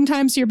at the same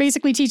time. So you're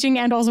basically teaching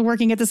and also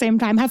working at the same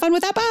time. Have fun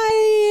with that.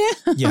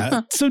 Bye.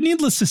 Yeah. So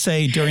needless to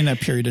say, during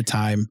that period of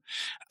time,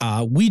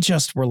 we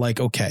just were like,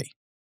 okay,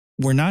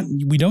 we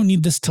don't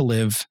need this to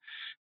live.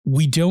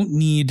 We don't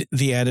need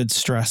the added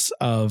stress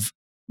of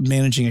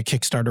managing a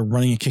Kickstarter,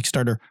 running a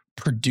Kickstarter,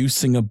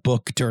 producing a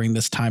book during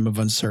this time of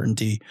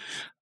uncertainty.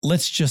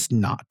 Let's just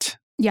not.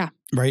 Yeah.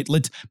 Right.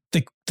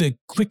 The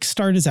quick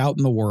start is out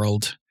in the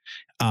world.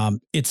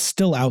 It's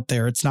still out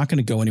there. It's not going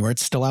to go anywhere.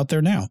 It's still out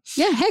there now.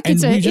 Yeah. Heck,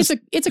 it's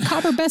a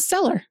copper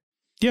bestseller.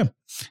 Yeah.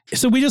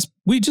 So we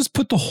just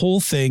put the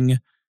whole thing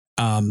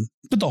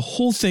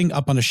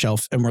up on a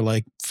shelf, and we're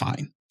like,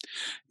 fine.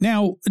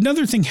 Now,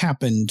 another thing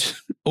happened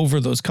over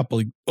those couple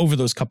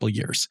of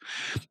years.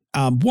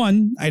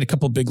 One, I had a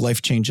couple of big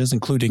life changes,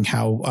 including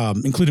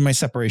my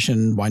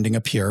separation, winding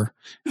up here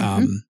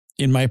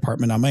in my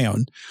apartment on my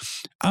own.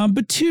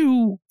 But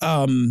two,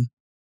 and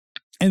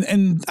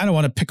I don't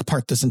want to pick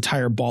apart this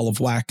entire ball of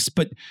wax,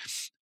 but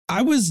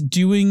I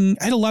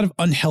had a lot of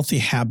unhealthy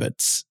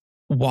habits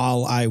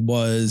while I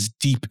was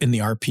deep in the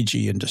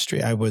RPG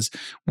industry. I was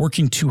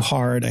working too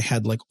hard. I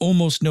had like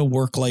almost no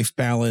work-life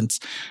balance.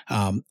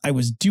 I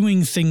was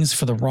doing things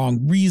for the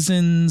wrong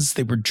reasons.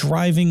 They were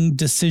driving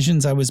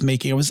decisions I was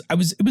making. It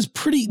was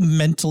pretty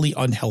mentally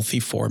unhealthy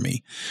for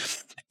me.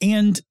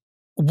 And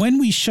when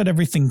we shut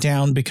everything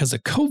down because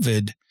of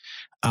COVID,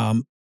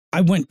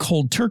 I went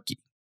cold turkey.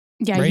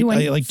 Yeah, right? you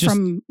went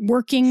from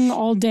working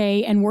all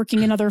day and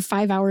working another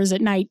 5 hours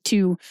at night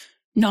to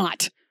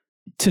not.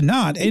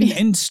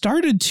 And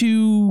started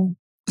to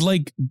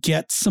like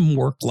get some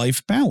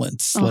work-life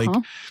balance, like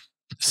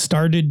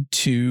started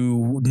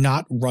to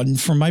not run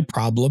from my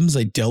problems.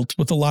 I dealt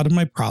with a lot of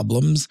my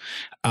problems.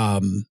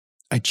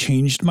 I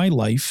changed my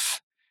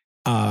life.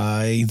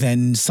 I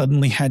then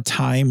suddenly had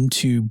time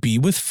to be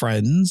with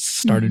friends,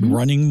 started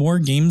running more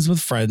games with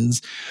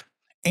friends.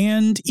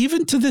 And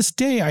even to this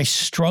day, I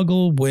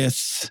struggle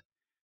with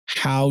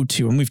how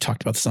to, and we've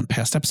talked about this on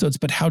past episodes,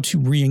 but how to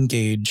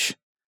re-engage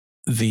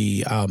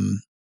the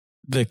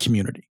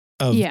community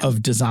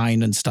of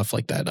design and stuff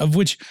like that, of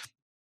which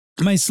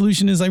my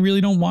solution is I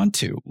really don't want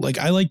to. Like,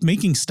 I like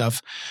making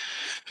stuff,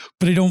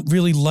 but I don't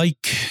really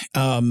like,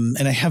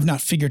 and I have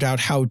not figured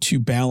out how to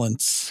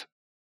balance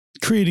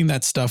creating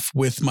that stuff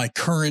with my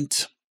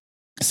current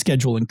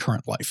schedule and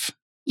current life.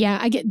 Yeah,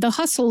 I get the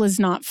hustle is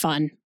not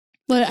fun.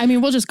 But I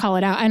mean, we'll just call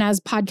it out. And as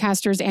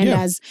podcasters and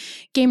as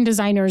game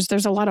designers,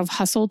 there's a lot of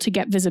hustle to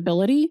get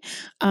visibility.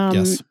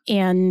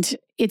 And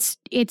it's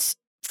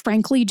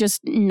frankly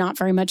just not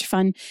very much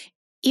fun.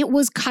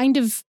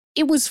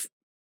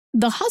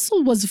 The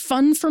hustle was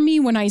fun for me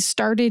when I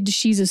started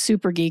She's a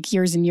Super Geek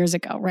years and years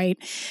ago, right?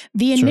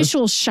 The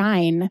initial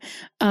shine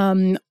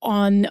on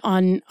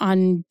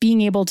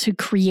being able to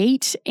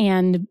create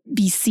and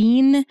be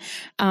seen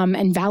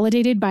and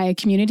validated by a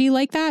community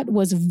like that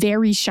was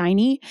very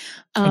shiny.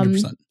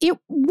 100%. It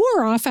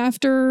wore off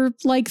after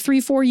like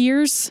 3-4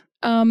 years.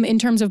 In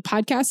terms of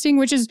podcasting,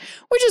 which is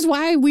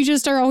why we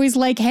just are always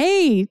like,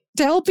 hey,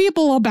 tell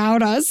people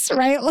about us,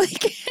 right?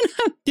 Like,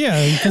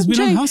 because we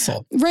don't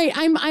hustle, right?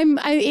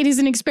 It is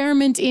an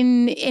experiment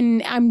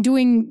in I'm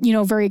doing,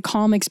 very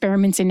calm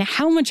experiments in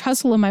how much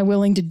hustle am I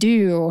willing to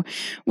do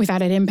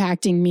without it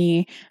impacting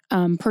me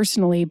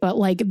personally. But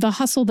like the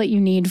hustle that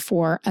you need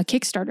for a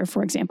Kickstarter,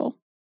 for example,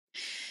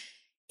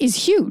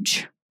 is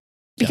huge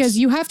because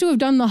you have to have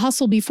done the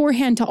hustle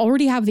beforehand to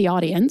already have the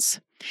audience.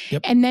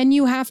 Yep. And then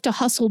you have to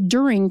hustle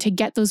during to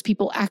get those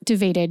people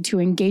activated to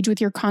engage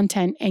with your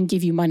content and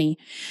give you money.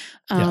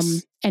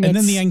 And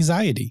then the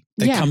anxiety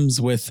that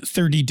comes with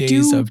 30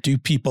 days of do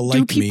people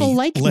like me?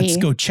 Let's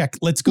go check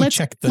the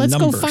numbers. Let's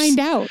go find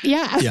out.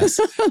 Yeah. Yes.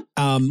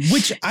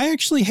 Which I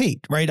actually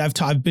hate, right?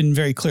 I've been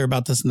very clear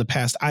about this in the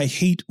past. I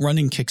hate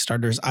running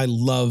Kickstarters. I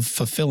love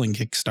fulfilling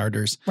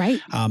Kickstarters.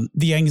 Right.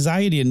 The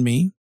anxiety in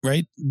me,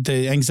 right?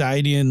 The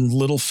anxiety in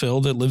little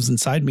Phil that lives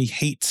inside me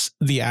hates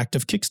the act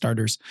of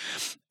Kickstarters.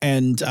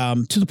 And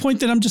to the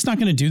point that I'm just not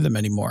going to do them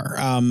anymore.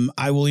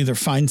 I will either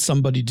find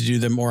somebody to do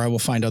them or I will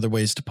find other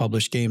ways to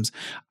publish games.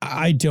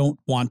 I don't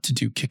want to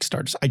do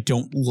Kickstarters. I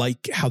don't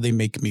like how they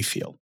make me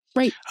feel.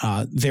 Right.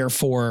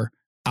 Therefore,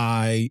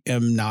 I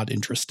am not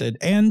interested.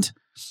 And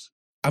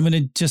I'm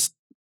going to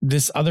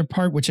this other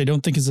part, which I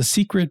don't think is a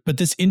secret, but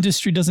this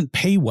industry doesn't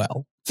pay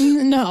well.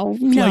 No.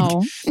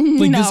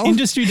 This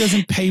industry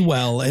doesn't pay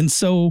well. And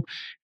so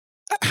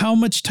how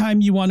much time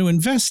you want to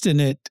invest in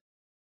it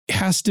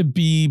has to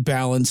be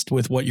balanced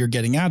with what you're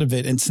getting out of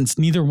it. And since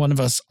neither one of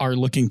us are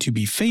looking to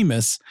be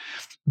famous,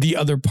 the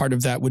other part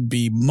of that would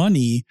be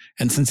money.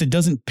 And since it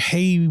doesn't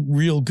pay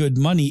real good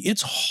money,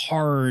 it's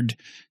hard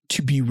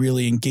to be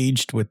really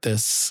engaged with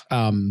this.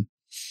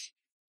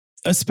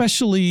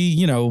 Especially,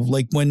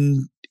 like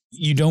when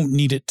you don't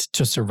need it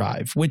to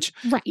survive, which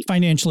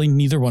financially,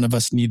 neither one of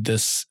us need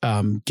this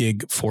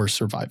gig for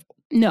survival.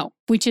 No,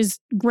 which is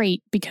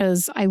great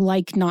because I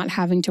like not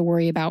having to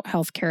worry about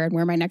healthcare and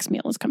where my next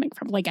meal is coming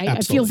from. Like I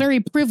feel very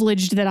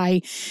privileged that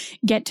I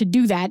get to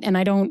do that. And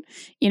I don't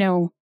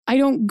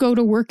go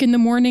to work in the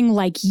morning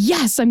like,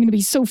 yes, I'm going to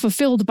be so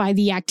fulfilled by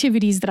the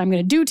activities that I'm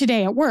going to do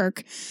today at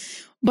work.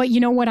 But you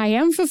know what I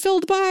am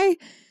fulfilled by?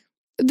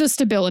 The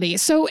stability.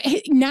 So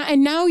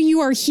now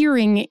you are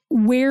hearing,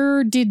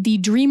 where did the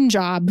dream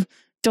job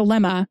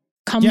dilemma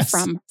come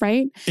from,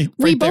 right?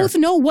 We both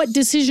know what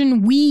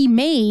decision we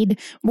made.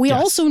 We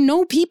also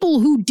know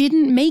people who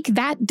didn't make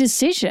that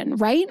decision,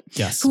 right?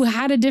 Yes. Who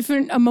had a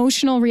different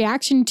emotional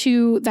reaction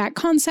to that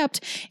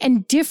concept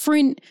and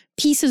different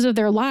pieces of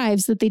their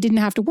lives that they didn't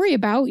have to worry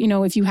about,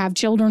 if you have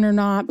children or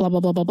not, blah, blah,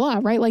 blah, blah, blah,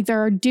 right? Like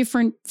there are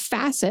different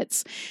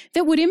facets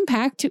that would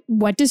impact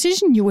what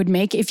decision you would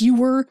make if you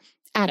were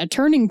at a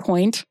turning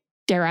point,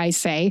 dare I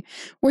say,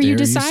 where you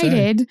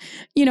decided,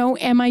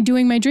 am I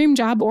doing my dream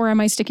job or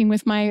am I sticking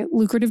with my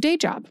lucrative day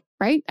job?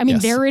 Right? I mean,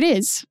 There it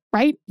is,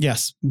 right?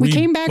 Yes. We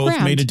came back both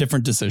around. Made a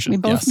different decision. We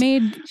both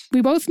made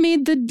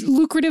the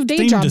lucrative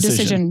day job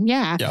decision.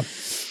 Yeah. Yep.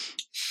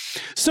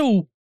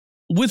 So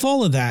with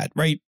all of that,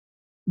 right,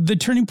 the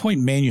Turning Point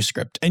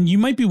manuscript, and you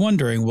might be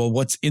wondering, well,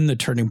 what's in the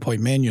Turning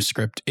Point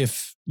manuscript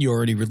if you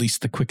already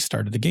released the quick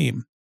start of the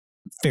game?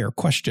 Fair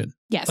question.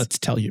 Yes. Let's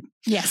tell you.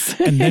 Yes.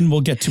 And then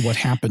we'll get to what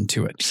happened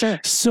to it.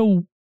 Sure.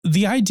 So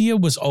the idea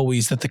was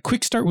always that the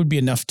quick start would be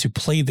enough to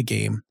play the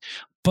game,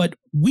 but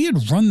we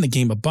had run the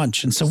game a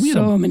bunch. And so we had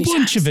a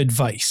bunch of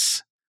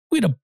advice. We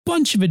had a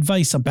bunch of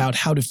advice about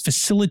how to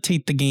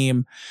facilitate the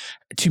game,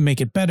 to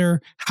make it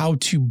better, how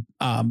to,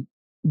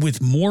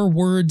 with more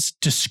words,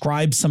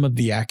 describe some of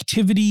the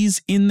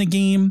activities in the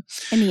game.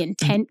 And the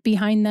intent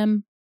behind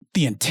them.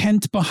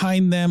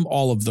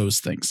 All of those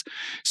things.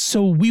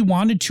 So we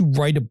wanted to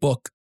write a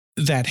book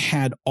that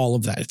had all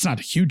of that. It's not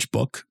a huge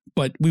book,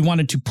 but we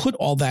wanted to put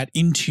all that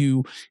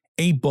into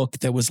a book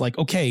that was like,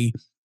 okay,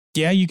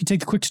 yeah, you can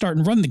take the quick start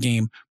and run the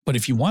game, but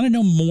if you want to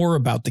know more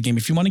about the game,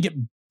 if you want to get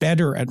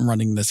better at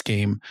running this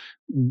game,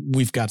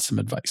 we've got some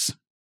advice.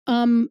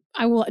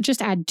 I will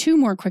just add 2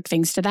 more quick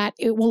things to that.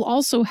 It will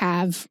also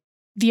have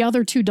the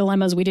other 2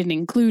 dilemmas we didn't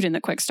include in the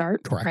quick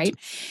start, correct, right?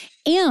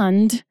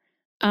 And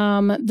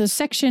the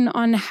section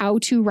on how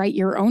to write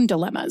your own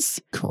dilemmas.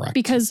 Correct.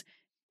 Because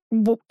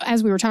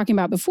as we were talking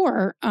about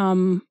before,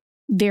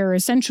 they're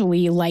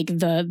essentially like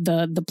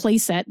the play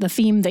set, the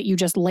theme that you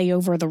just lay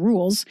over the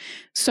rules.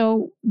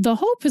 So the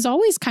hope has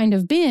always kind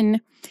of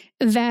been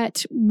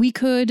that we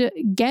could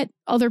get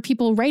other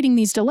people writing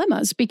these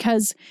dilemmas,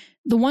 because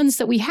the ones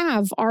that we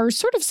have are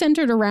sort of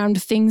centered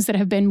around things that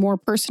have been more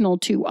personal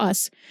to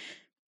us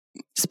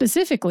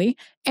specifically.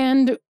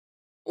 And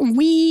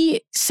we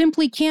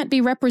simply can't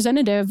be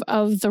representative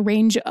of the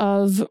range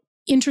of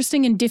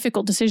interesting and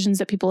difficult decisions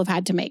that people have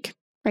had to make,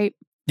 right?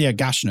 Yeah,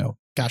 gosh, no.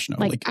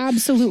 Like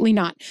absolutely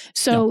not.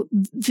 So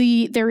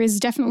there is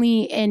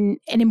definitely an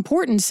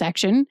important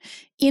section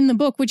in the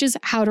book, which is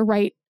how to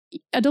write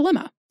a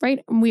dilemma, right?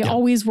 And we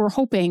always were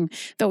hoping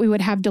that we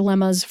would have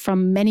dilemmas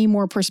from many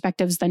more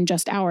perspectives than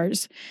just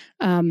ours,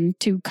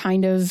 to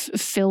kind of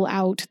fill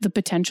out the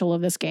potential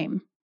of this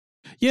game.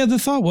 Yeah, the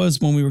thought was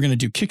when we were going to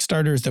do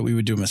Kickstarters that we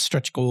would do them as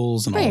stretch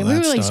goals and all that stuff. We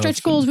were like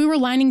stretch goals. We were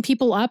lining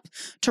people up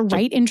to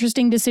write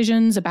interesting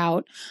decisions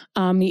about,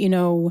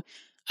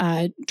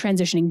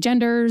 transitioning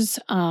genders,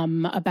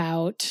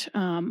 about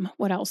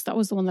what else? That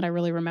was the one that I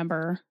really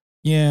remember.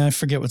 Yeah, I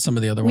forget what some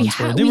of the other ones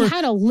were. We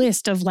had a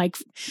list of like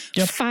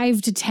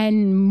 5 to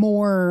 10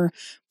 more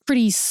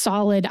pretty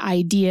solid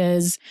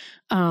ideas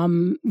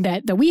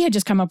that we had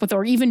just come up with,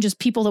 or even just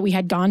people that we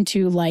had gone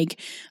to, like,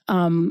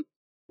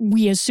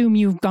 we assume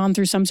you've gone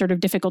through some sort of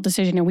difficult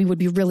decision and we would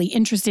be really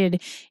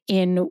interested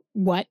in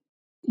what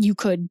you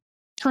could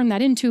turn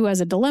that into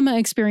as a dilemma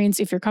experience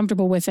if you're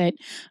comfortable with it,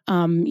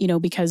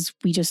 because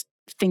we just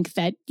think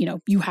that,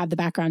 you have the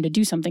background to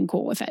do something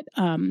cool with it.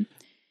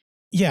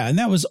 Yeah. And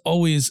that was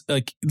always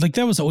like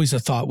that was always a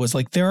thought, was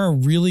like, there are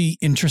really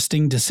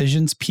interesting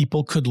decisions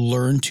people could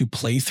learn to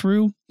play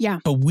through. Yeah.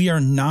 But we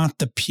are not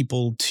the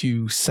people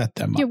to set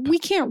them up. We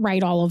can't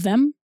write all of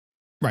them.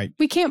 Right.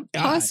 We can't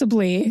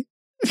possibly.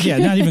 Yeah,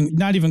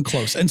 not even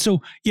close. And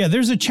so, yeah,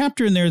 there's a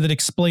chapter in there that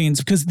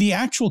explains, because the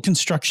actual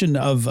construction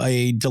of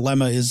a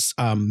dilemma is,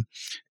 I don't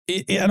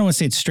want to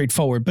say it's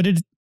straightforward, but I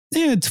don't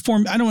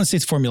want to say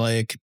it's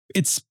formulaic.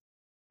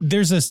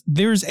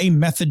 There's a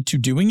method to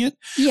doing it.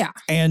 Yeah.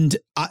 And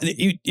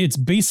it's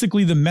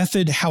basically the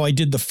method how I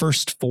did the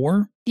first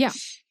 4. Yeah.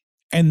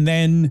 And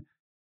then,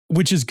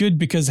 which is good,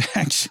 because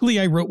actually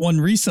I wrote one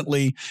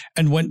recently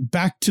and went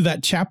back to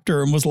that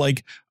chapter and was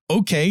like,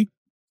 okay,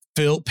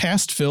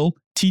 past Phil,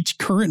 teach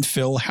current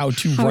Phil how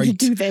to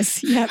do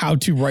this. Yep. How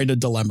to write a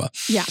dilemma.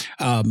 Yeah.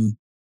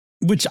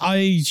 Which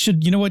I should,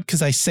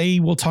 because I say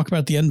we'll talk about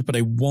at the end, but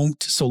I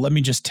won't. So let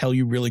me just tell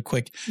you really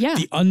quick. Yeah.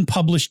 The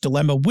unpublished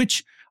dilemma,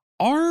 which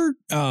are,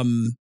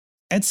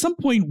 at some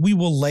point we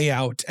will lay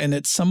out, and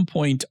at some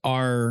point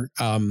our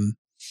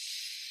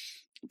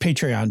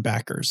Patreon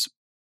backers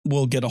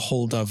will get a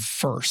hold of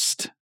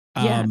first.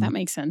 Yeah, that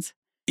makes sense.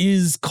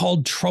 Is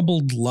called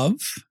Troubled Love.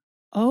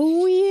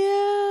 Oh,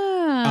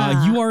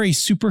 yeah. You are a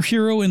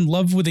superhero in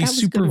love with a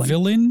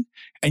supervillain,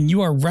 and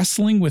you are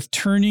wrestling with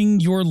turning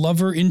your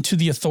lover into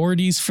the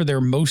authorities for their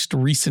most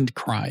recent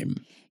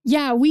crime.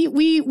 Yeah,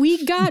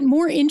 we got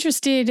more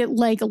interested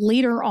like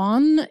later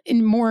on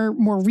and more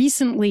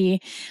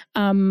recently.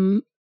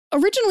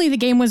 Originally, the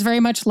game was very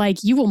much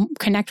like, you will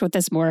connect with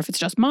this more if it's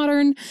just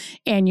modern,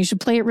 and you should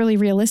play it really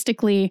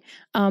realistically.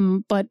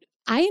 But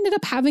I ended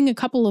up having a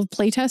couple of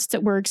playtests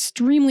that were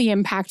extremely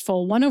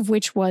impactful. One of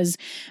which was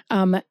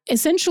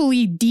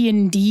essentially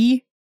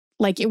D&D.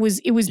 Like it was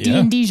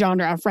D&D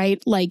genre,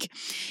 right? Like,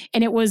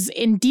 and it was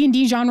in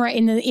D&D genre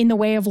in the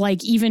way of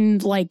like, even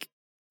like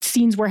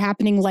scenes were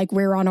happening like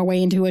we're on our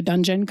way into a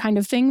dungeon kind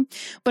of thing.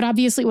 But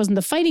obviously it wasn't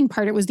the fighting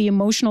part. It was the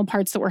emotional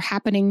parts that were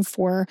happening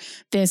for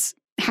this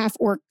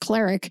half-orc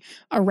cleric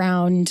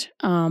around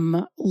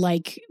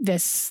like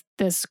this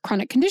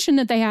chronic condition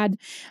that they had.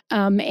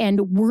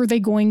 And were they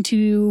going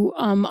to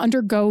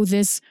undergo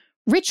this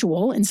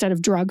ritual instead of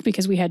drug,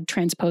 because we had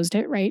transposed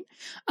it, right?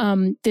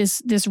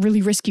 This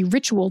really risky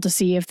ritual to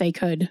see if they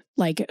could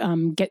like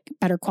get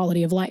better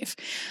quality of life.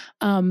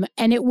 And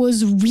it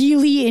was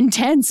really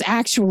intense,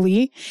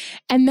 actually.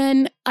 And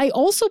then I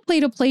also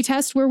played a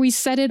playtest where we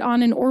set it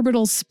on an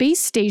orbital space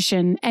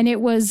station, and it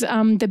was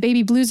the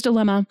Baby Blues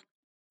dilemma.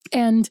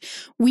 And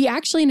we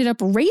actually ended up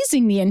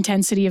raising the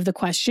intensity of the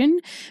question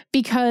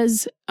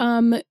because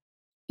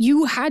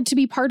you had to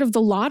be part of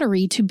the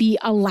lottery to be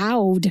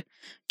allowed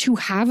to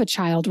have a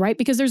child, right?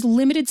 Because there's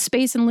limited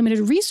space and limited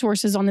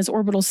resources on this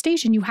orbital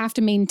station. You have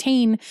to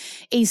maintain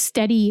a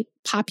steady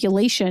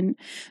population.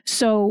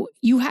 So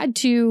you had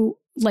to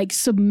like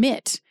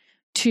submit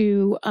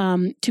to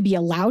be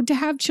allowed to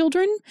have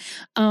children.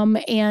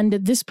 And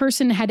this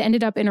person had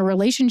ended up in a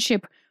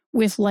relationship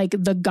with like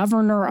the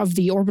governor of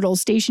the orbital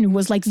station, who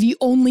was like the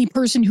only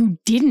person who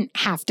didn't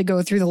have to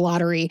go through the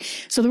lottery.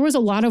 So there was a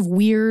lot of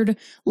weird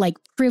like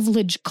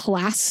privileged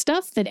class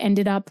stuff that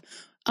ended up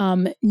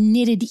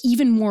knitted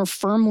even more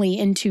firmly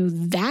into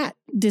that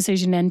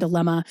decision and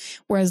dilemma.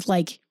 Whereas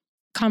like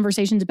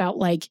conversations about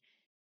like,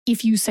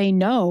 if you say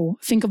no,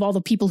 think of all the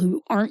people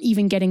who aren't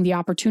even getting the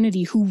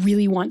opportunity who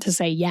really want to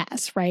say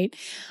yes, right?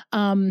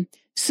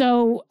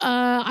 So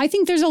I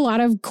think there's a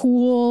lot of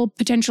cool,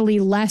 potentially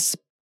less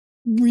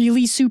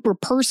really super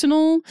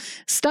personal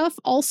stuff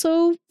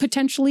also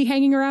potentially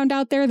hanging around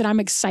out there that I'm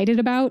excited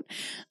about.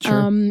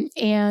 Sure.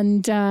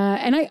 And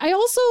I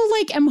also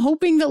like am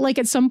hoping that like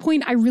at some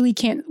point I really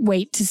can't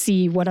wait to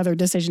see what other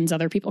decisions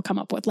other people come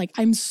up with. Like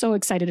I'm so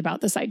excited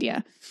about this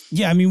idea.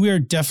 Yeah, I mean, we are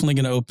definitely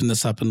going to open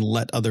this up and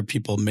let other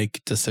people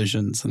make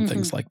decisions and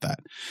things like that.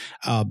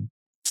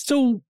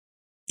 So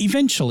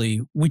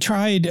eventually we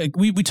tried,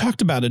 we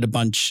talked about it a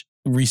bunch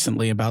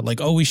recently about like,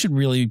 oh, we should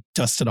really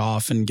dust it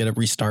off and get it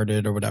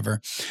restarted or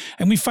whatever.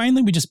 And we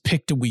just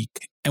picked a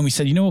week and we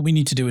said, you know what we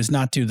need to do is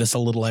not do this a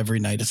little every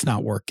night. It's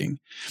not working.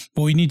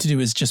 What we need to do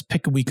is just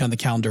pick a week on the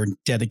calendar and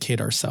dedicate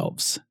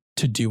ourselves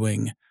to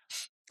doing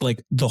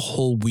like the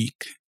whole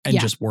week and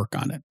just work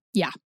on it.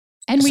 Yeah.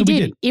 And we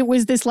did. It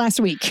was this last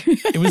week.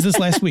 It was this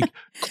last week.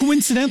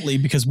 Coincidentally,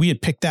 because we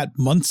had picked that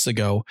months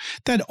ago,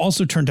 that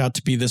also turned out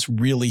to be this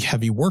really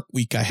heavy work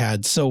week I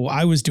had. So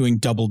I was doing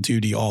double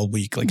duty all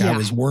week. Like I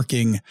was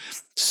working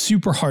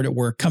super hard at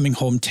work, coming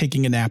home,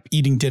 taking a nap,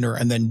 eating dinner,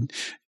 and then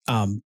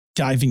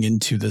diving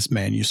into this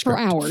manuscript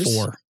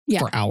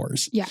for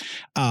hours.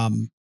 Yeah.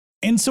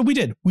 And so we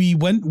did. We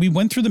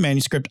went through the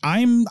manuscript.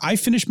 I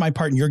finished my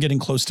part, and you're getting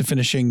close to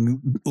finishing,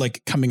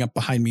 like coming up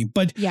behind me.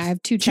 But yeah, I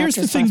have 2 chapters.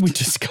 Here's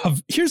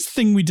the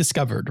thing we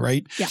discovered,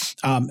 right? Yeah.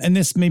 And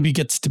this maybe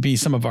gets to be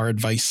some of our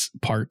advice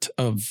part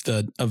of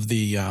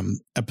the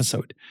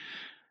episode.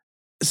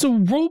 So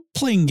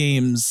role-playing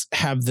games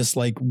have this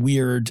like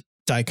weird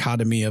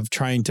dichotomy of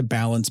trying to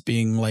balance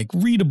being like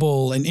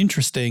readable and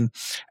interesting,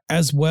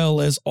 as well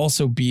as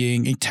also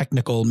being a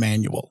technical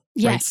manual,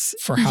 right?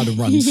 For how to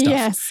run stuff.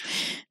 Yes.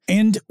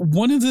 And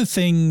one of the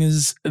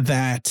things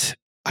that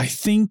I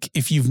think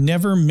if you've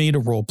never made a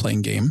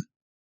role-playing game,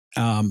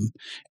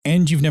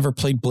 and you've never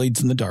played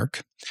Blades in the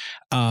Dark,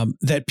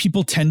 that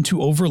people tend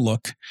to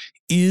overlook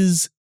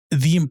is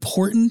the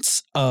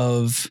importance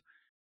of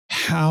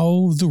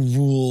how the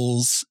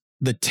rules,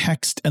 the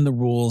text and the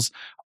rules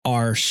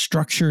are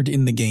structured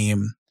in the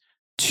game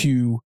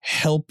to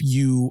help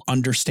you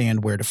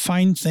understand where to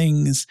find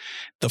things,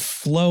 the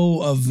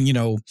flow of, you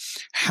know,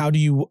 how do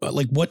you,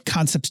 like, what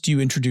concepts do you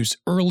introduce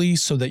early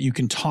so that you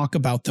can talk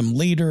about them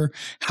later?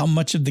 How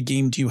much of the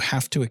game do you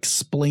have to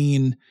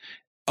explain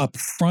up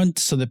front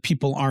so that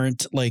people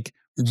aren't like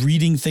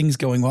reading things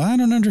going, well, I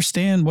don't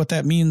understand what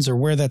that means or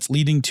where that's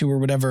leading to or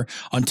whatever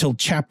until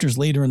chapters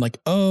later and like,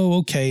 oh,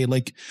 okay.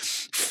 Like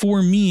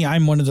for me,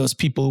 I'm one of those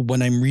people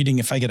when I'm reading,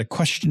 if I get a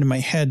question in my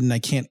head and I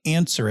can't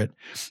answer it,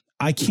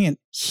 I can't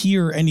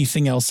hear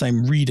anything else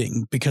I'm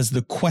reading because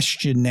the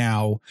question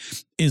now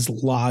is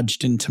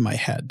lodged into my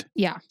head.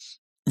 Yeah.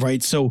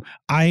 Right. So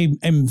I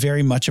am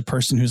very much a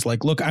person who's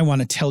like, look, I want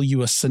to tell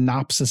you a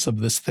synopsis of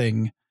this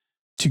thing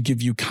to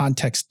give you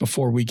context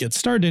before we get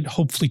started,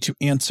 hopefully to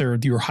answer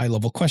your high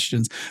level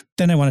questions.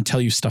 Then I want to tell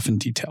you stuff in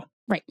detail.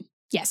 Right.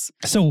 Yes.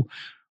 So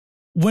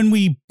when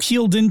we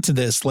peeled into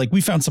this, like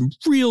we found some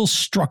real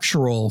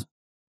structural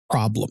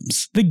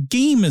problems. The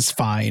game is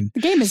fine.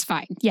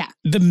 Yeah.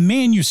 The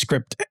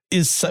manuscript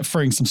is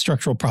suffering some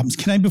structural problems.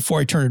 Can I, before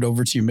I turn it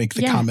over to you, make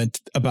the comment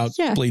about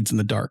Blades in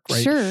the Dark,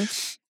 right? Sure.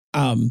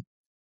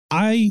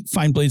 I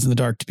find Blades in the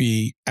Dark to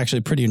be actually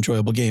a pretty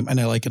enjoyable game, and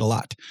I like it a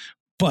lot.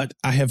 But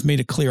I have made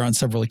it clear on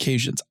several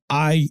occasions,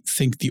 I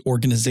think the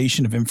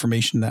organization of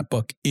information in that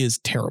book is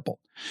terrible.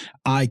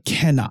 I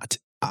cannot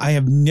I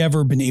have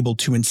never been able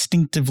to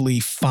instinctively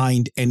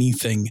find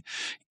anything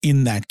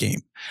in that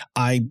game.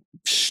 I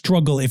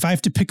struggle. If I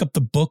have to pick up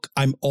the book,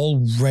 I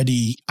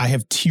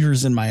have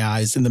tears in my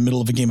eyes in the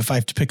middle of a game if I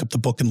have to pick up the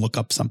book and look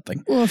up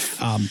something.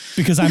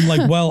 Because I'm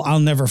like, well, I'll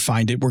never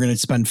find it. We're going to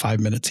spend 5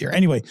 minutes here.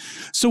 Anyway,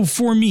 so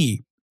for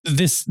me,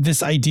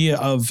 this idea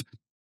of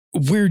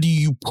where do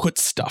you put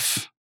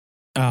stuff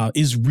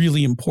is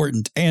really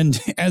important.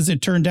 And as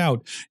it turned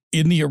out,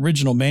 in the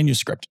original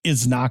manuscript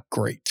is not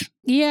great.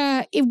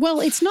 Yeah.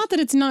 It's not that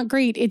it's not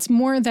great. It's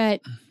more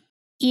that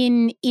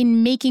in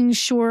making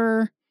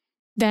sure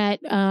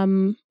that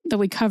that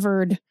we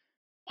covered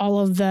all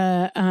of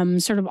the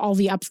sort of all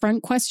the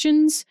upfront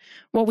questions,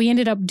 what we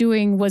ended up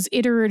doing was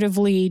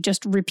iteratively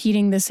just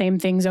repeating the same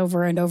things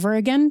over and over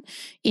again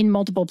in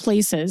multiple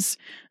places.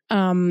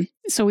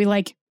 So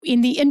we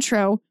in the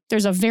intro,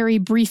 there's a very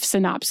brief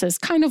synopsis,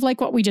 kind of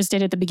like what we just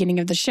did at the beginning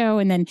of the show.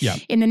 And then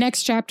in the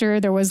next chapter,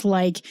 there was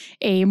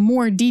a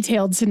more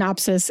detailed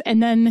synopsis.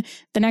 And then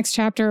the next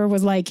chapter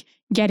was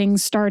getting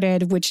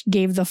started, which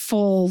gave the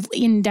full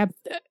in-depth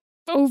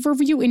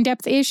overview,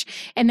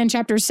 in-depth-ish. And then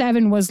chapter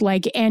 7 was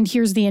and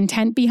here's the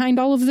intent behind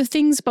all of the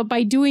things. But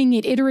by doing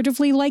it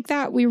iteratively like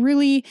that, we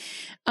really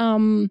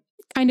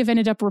kind of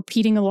ended up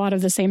repeating a lot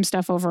of the same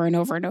stuff over and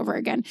over and over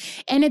again.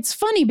 And it's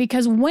funny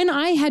because when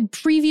I had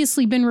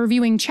previously been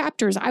reviewing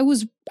chapters, I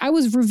was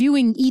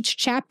reviewing each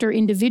chapter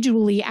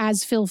individually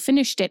as Phil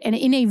finished it. And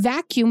in a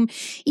vacuum,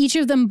 each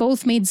of them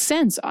both made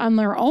sense on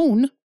their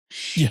own.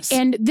 Yes.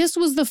 And this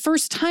was the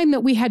first time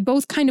that we had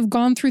both kind of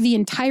gone through the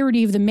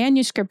entirety of the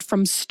manuscript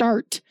from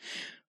start,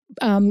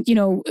 in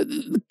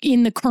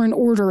the current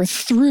order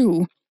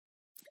through.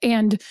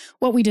 And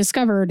what we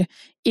discovered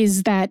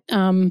is that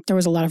there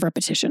was a lot of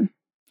repetition.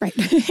 Right.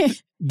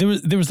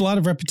 There was a lot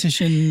of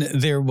repetition.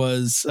 There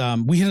was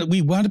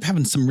we wound up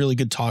having some really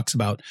good talks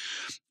about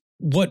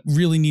what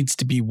really needs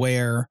to be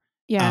where.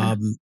 Yeah.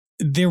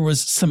 There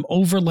was some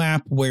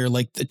overlap where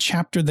the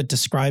chapter that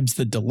describes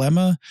the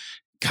dilemma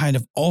kind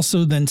of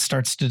also then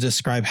starts to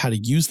describe how to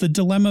use the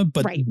dilemma.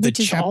 But the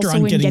chapter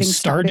on getting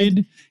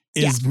started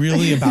is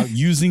really about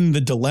using the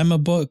dilemma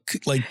book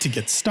to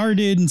get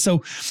started. And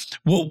so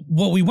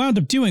what we wound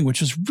up doing,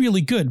 which was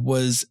really good,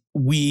 was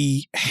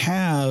we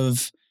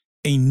have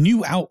a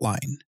new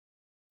outline,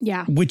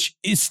 which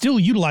is still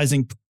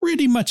utilizing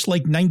pretty much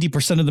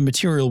 90% of the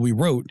material we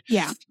wrote.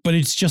 Yeah. But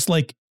it's just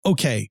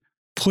okay,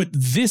 put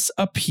this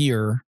up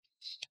here,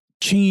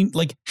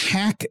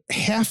 hack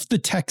half the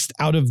text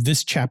out of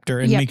this chapter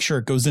and make sure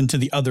it goes into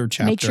the other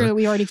chapter. Make sure that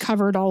we already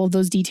covered all of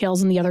those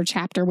details in the other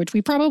chapter, which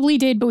we probably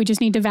did, but we just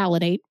need to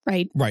validate,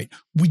 right? Right.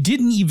 We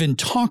didn't even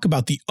talk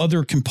about the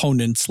other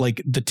components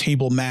like the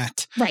table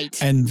mat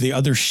and the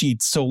other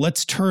sheets. So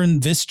let's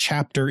turn this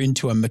chapter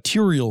into a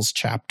materials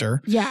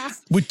chapter. Yeah.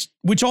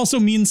 Which also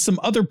means some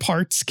other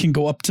parts can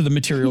go up to the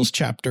materials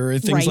chapter,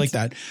 things like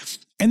that.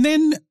 And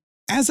then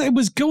as I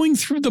was going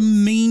through the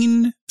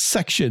main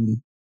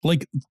section,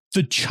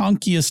 the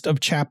chunkiest of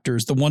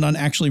chapters, the one on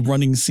actually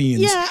running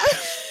scenes. Yeah.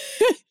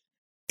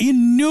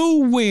 In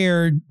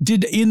nowhere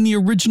in the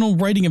original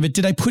writing of it,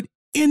 did I put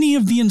any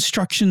of the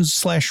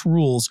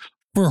instructions/rules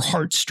for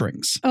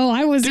heartstrings.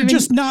 Oh, they're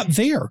just not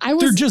there.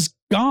 They're just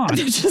gone.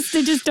 They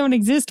just don't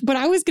exist. But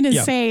I was going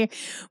to say,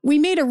 we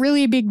made a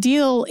really big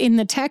deal in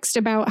the text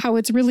about how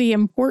it's really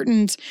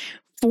important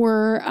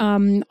for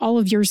all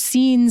of your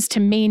scenes to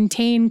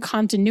maintain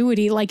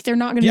continuity. They're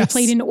not going to be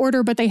played in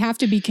order, but they have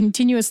to be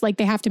continuous.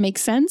 They have to make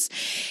sense.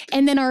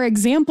 And then our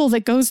example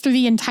that goes through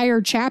the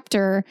entire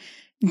chapter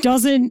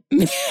doesn't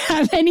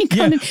have any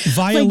kind of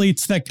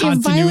violates that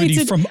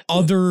continuity from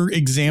other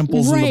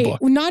examples in the book.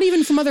 Not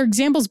even from other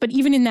examples, but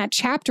even in that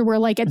chapter where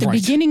at the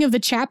beginning of the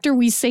chapter,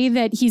 we say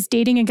that he's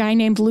dating a guy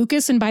named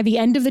Lucas. And by the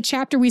end of the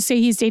chapter, we say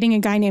he's dating a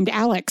guy named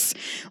Alex.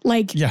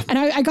 And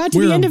I got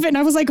to the end of it and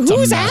I was like,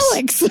 who's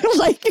Alex?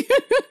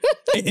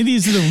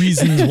 These are the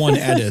reasons one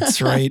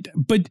edits, right?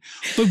 But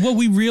what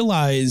we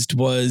realized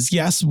was,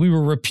 yes, we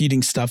were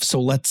repeating stuff. So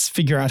let's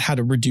figure out how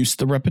to reduce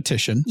the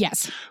repetition.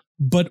 Yes.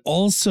 But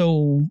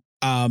also,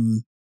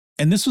 and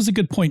this was a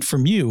good point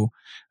from you,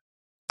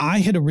 I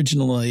had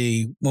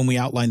originally, when we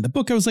outlined the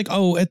book, I was like,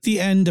 oh, at the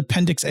end,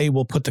 Appendix A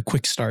will put the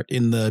quick start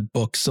in the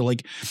book. So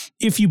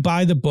if you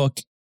buy the book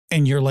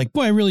and you're like,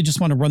 boy, I really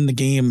just want to run the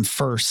game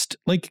first,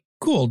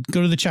 cool,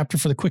 go to the chapter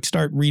for the quick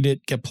start, read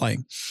it, get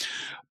playing.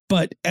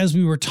 But as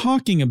we were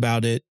talking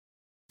about it,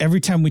 every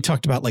time we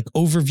talked about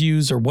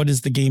overviews or what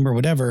is the game or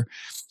whatever,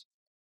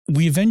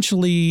 we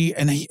eventually,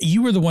 and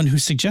you were the one who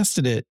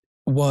suggested it,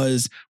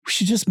 was we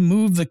should just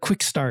move the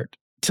quick start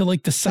to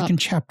the second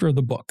chapter of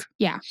the book.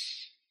 Yeah.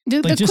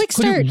 The just quick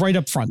put start it right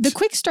up front. The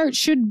quick start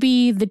should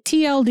be the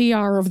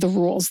TLDR of the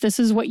rules. This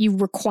is what you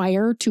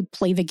require to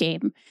play the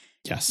game.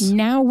 Yes.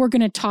 Now we're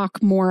going to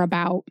talk more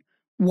about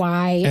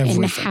why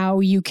and how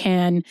you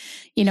can,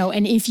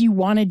 and if you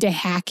wanted to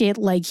hack it,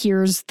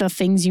 here's the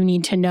things you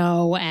need to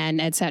know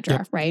and et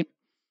cetera, right?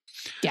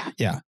 Yeah.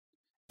 Yeah.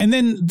 And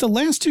then the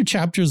last two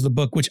chapters of the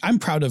book, which I'm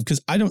proud of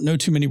because I don't know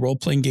too many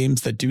role-playing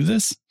games that do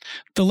this.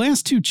 The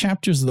last two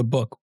chapters of the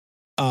book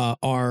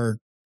are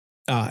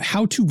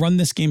how to run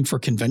this game for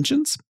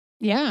conventions.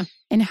 Yeah.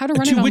 And how to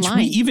run it to which online.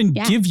 we even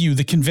give you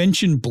the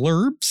convention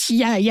blurbs.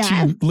 Yeah.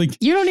 To, like,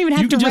 you don't even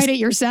have to write it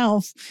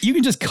yourself. You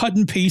can just cut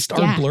and paste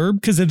our blurb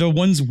because they're the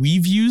ones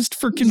we've used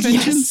for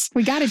conventions. Yes,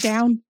 we got it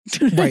down.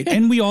 Right.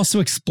 And we also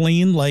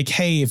explain, like,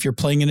 hey, if you're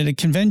playing it at a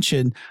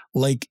convention,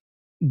 like,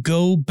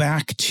 go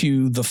back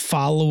to the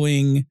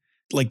following,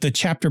 like the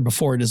chapter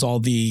before it is all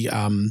the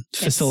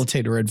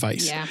facilitator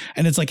advice. Yeah.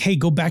 And it's like, hey,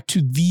 go back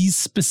to these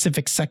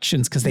specific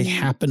sections because they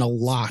happen a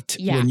lot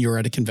when you're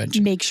at a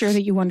convention. Make sure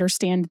that you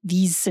understand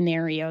these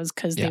scenarios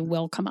because they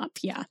will come up.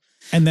 Yeah.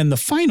 And then the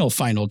final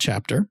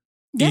chapter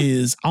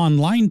is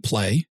online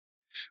play,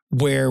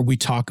 where we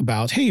talk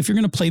about, hey, if you're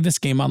going to play this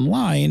game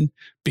online,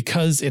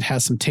 because it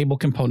has some table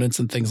components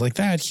and things like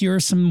that, here are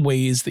some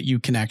ways that you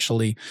can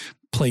actually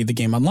play the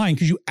game online,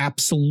 because you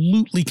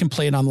absolutely can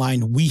play it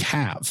online. We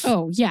have.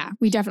 Oh, yeah,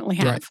 we definitely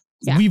have. Right.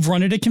 Yeah. We've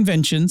run it at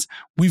conventions.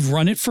 We've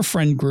run it for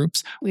friend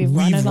groups. We've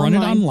run it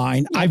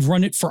online. Yep. I've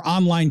run it for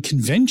online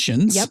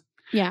conventions. Yep.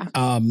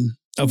 Yeah.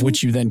 Of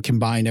which you then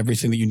combine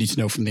everything that you need to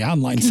know from the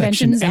online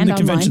section and the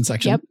convention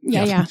section.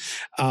 Yep.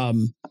 Yeah.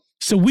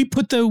 So we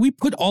put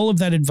all of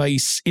that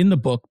advice in the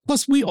book.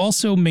 Plus, we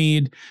also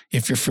made,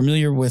 if you're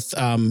familiar with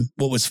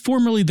what was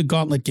formerly the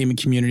Gauntlet gaming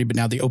community, but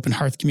now the Open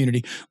Hearth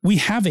community, we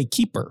have a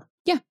keeper.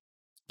 Yeah.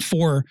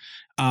 For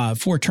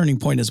Turning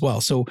Point as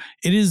well. So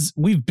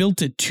we've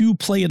built it to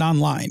play it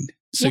online.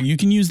 So you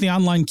can use the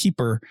online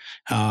keeper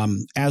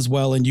as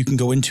well, and you can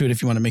go into it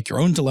if you want to make your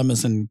own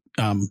dilemmas and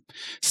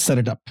set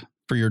it up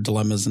for your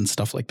dilemmas and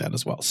stuff like that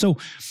as well. So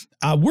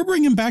we're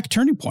bringing back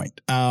Turning Point.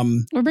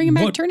 We're bringing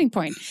back Turning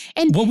Point.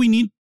 And what we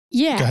need.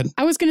 Yeah. Go ahead.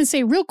 I was going to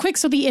say real quick.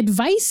 So the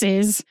advice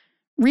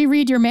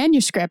reread your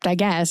manuscript, I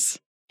guess.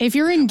 If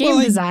you're in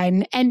game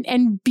design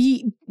and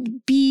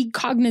be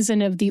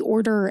cognizant of the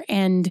order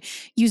and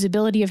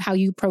usability of how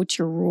you approach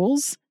your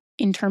rules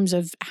in terms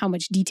of how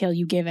much detail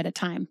you give at a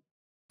time.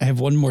 I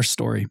have one more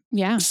story.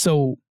 Yeah.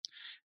 So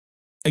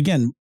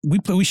again,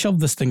 we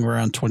shelved this thing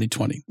around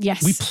 2020.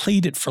 Yes. We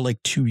played it for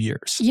like 2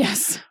 years.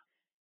 Yes.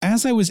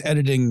 As I was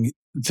editing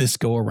this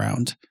go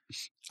around,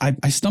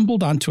 I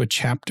stumbled onto a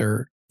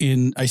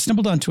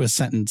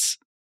sentence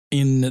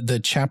in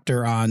the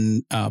chapter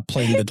on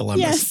playing the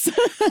dilemmas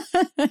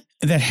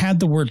that had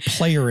the word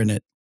player in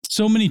it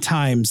so many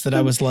times that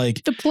I was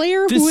like, the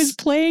player who is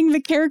playing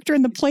the character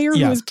and the player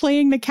who is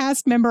playing the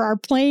cast member are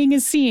playing a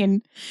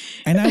scene.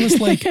 And I was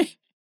like,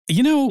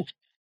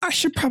 I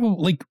should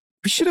probably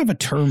we should have a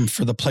term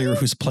for the player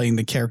who's playing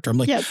the character. I'm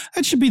like,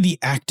 that should be the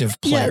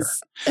active player.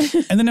 Yes.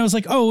 And then I was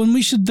like, and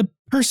the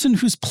person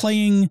who's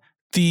playing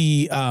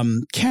the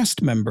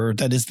cast member,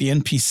 that is the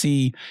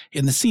NPC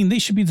in the scene, they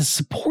should be the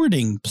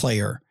supporting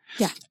player.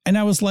 Yeah. And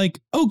I was like,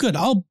 oh, good.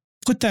 I'll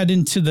put that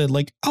in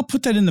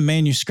the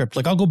manuscript.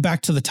 Like, I'll go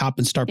back to the top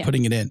and start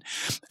putting it in.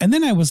 And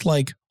then I was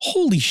like,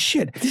 holy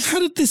shit, how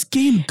did this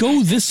game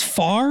go this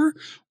far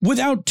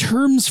without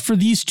terms for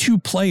these two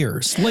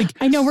players? Like,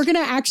 I know we're going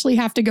to actually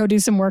have to go do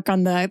some work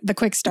on the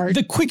quick start.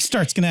 The quick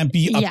start's going to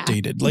be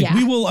updated.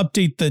 We will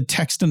update the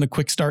text in the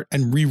quick start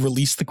and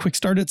re-release the quick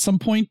start at some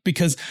point,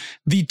 because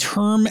the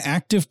term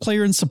active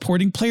player and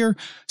supporting player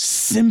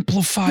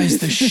simplifies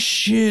the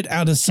shit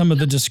out of some of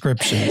the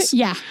descriptions.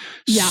 Yeah.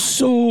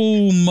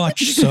 So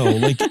much so.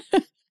 Like,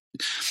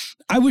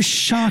 I was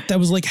shocked. I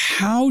was like,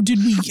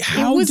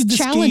 it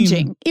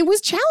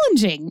was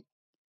challenging.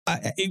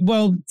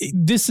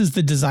 This is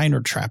the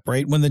designer trap,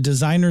 right? When the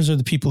designers are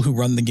the people who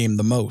run the game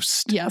the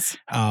most. Yes.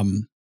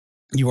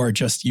 You are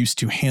just used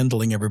to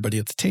handling everybody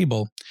at the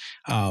table.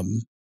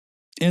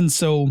 And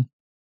so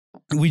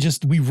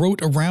we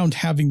wrote around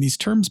having these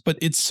terms, but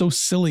it's so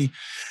silly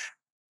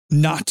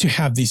not to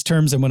have these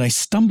terms. And when I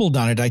stumbled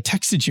on it, I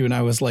texted you and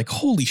I was like,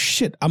 holy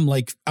shit. I'm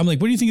like, what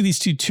do you think of these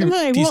two terms?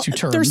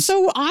 They're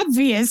so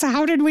obvious.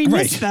 How did we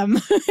miss them?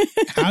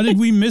 How did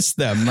we miss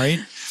them?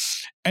 Right.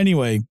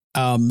 Anyway,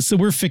 so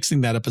we're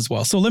fixing that up as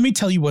well. So let me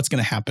tell you what's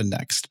going to happen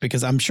next,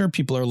 because I'm sure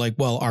people are like,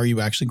 well, are you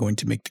actually going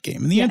to make the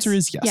game? And the answer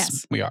is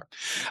yes, we are.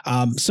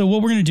 So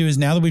what we're going to do is,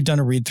 now that we've done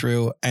a read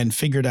through and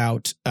figured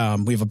out,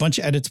 we have a bunch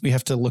of edits we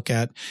have to look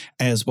at,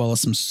 as well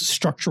as some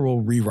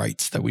structural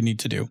rewrites that we need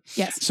to do.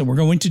 Yes. So we're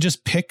going to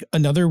just pick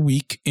another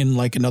week in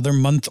like another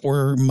month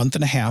or month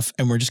and a half,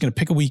 and we're just going to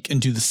pick a week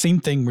and do the same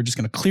thing. We're just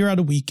going to clear out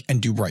a week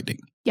and do writing.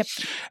 Yep.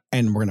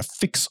 And we're going to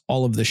fix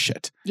all of this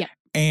shit. Yeah.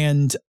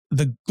 And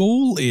the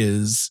goal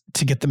is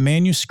to get the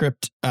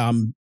manuscript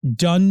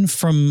done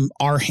from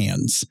our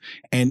hands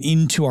and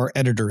into our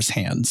editor's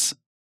hands.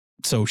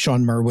 So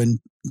Sean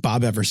Merwin,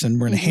 Bob Everson,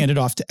 we're going to hand it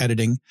off to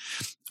editing.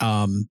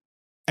 And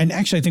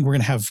actually, I think we're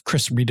going to have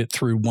Chris read it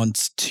through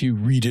once, to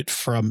read it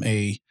from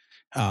a,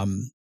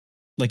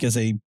 as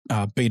a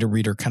beta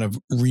reader, kind of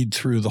read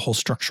through the whole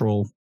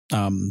structural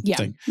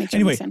thing.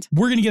 Anyway,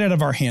 we're going to get out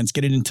of our hands,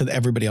 get it into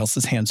everybody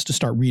else's hands to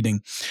start reading.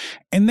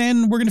 And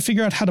then we're going to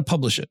figure out how to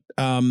publish it.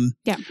 There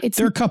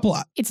are a couple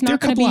options. It's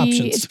not going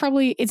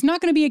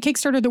to be a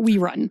Kickstarter that we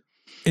run.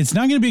 It's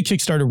not going to be a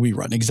Kickstarter we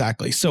run.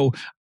 Exactly. So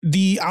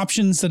the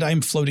options that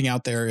I'm floating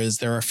out there is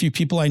there are a few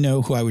people I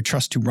know who I would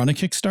trust to run a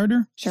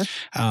Kickstarter. Sure.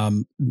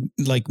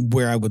 Like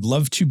where I would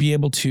love to be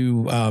able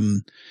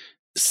to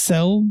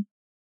sell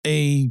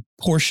a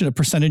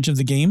percentage of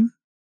the game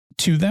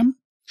to them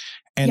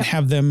and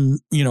have them,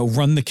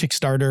 run the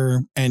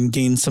Kickstarter and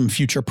gain some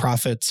future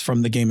profits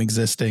from the game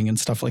existing and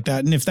stuff like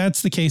that. And if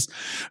that's the case,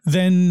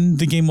 then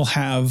the game will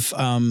have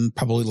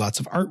probably lots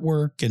of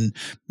artwork and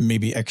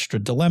maybe extra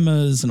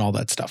dilemmas and all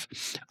that stuff.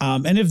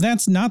 And if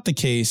that's not the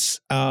case,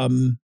 I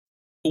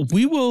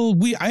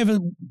have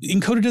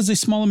encoded as a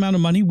small amount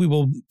of money. We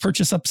will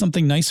purchase up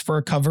something nice for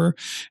a cover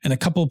and a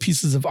couple of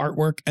pieces of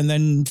artwork, and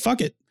then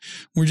fuck it.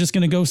 We're just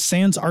going to go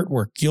sans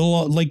artwork.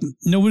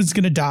 Nobody's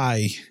going to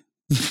die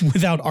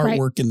without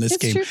artwork in this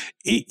game.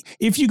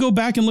 If you go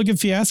back and look at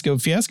Fiasco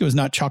is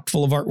not chock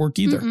full of artwork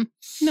either. Mm-mm.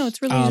 No,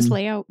 it's really just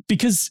layout.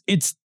 Because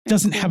it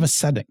doesn't have a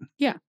setting.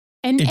 Yeah.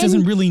 And it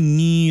doesn't really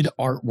need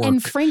artwork.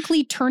 And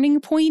frankly, Turning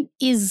Point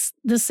is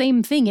the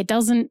same thing. It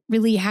doesn't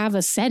really have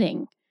a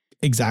setting.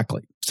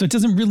 Exactly. So it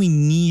doesn't really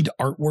need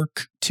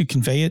artwork to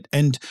convey it.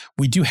 And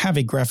we do have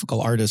a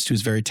graphical artist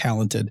who's very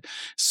talented.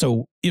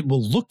 So it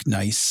will look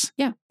nice.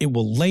 Yeah. It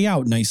will lay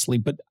out nicely,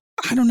 but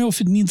I don't know if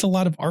it needs a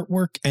lot of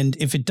artwork. And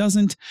if it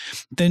doesn't,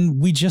 then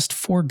we just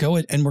forego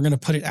it and we're going to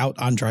put it out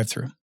on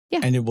drive-thru. Yeah.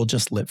 And it will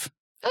just live.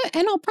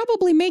 And I'll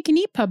probably make an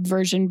EPUB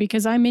version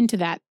because I'm into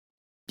that.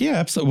 Yeah,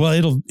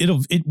 absolutely. Well,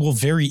 it will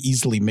very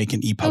easily make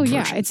an EPUB version.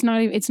 Yeah, it's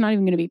not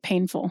even going to be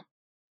painful.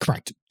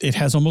 Correct. It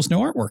has almost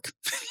no artwork.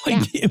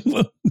 It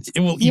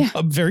will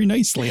EPUB very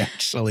nicely,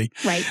 actually.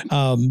 Right.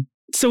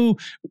 So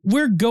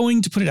we're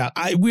going to put it out.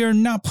 We are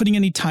not putting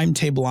any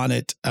timetable on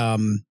it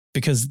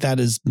because that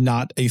is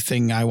not a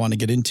thing I want to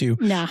get into.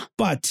 Nah.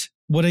 But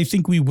what I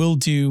think we will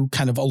do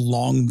kind of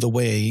along the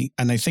way,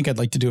 and I think I'd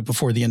like to do it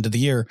before the end of the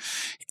year,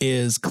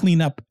 is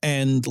clean up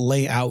and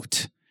lay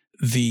out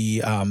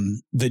the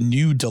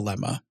new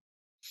dilemma.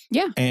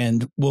 Yeah.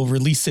 And we'll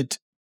release it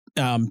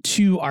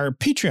to our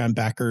Patreon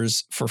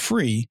backers for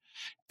free.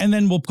 And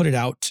then we'll put it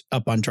out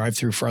up on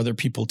drive-thru for other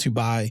people to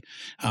buy.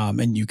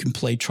 And you can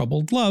play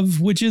Troubled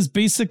Love, which is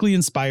basically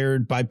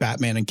inspired by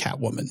Batman and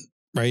Catwoman,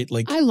 right?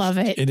 I love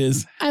it. It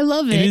is. I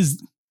love it. It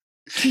is.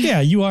 Yeah,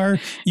 you are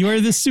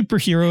this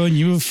superhero and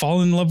you have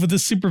fallen in love with a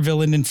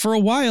supervillain. And for a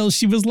while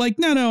she was like,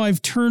 no,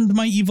 I've turned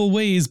my evil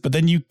ways. But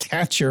then you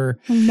catch her,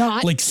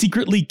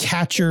 secretly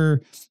catch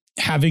her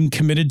having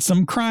committed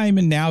some crime.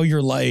 And now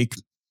you're like,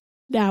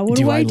 now what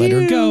do I let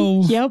her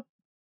go? Yep.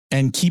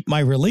 And keep my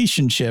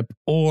relationship,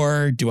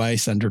 or do I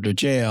send her to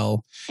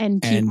jail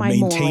and maintain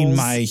morals.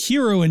 My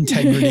hero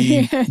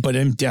integrity, but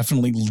I'm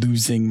definitely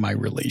losing my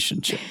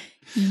relationship?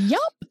 Yep.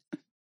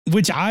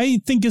 Which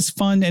I think is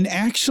fun. And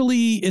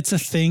actually it's a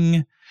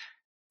thing.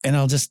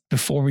 And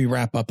before we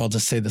wrap up, I'll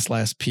just say this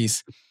last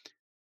piece.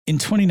 In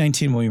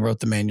 2019, when we wrote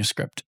the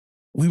manuscript,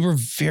 we were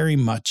very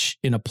much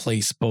in a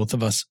place, both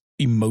of us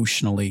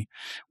emotionally,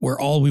 where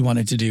all we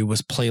wanted to do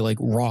was play like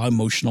raw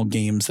emotional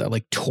games that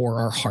like tore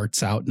our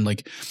hearts out and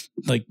like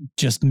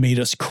just made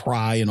us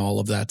cry and all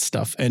of that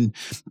stuff. And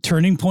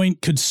Turning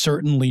Point could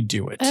certainly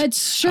do it. It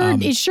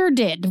sure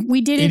did.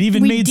 We did it. It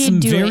even made some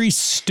very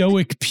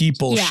stoic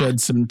people shed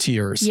some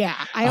tears. Yeah.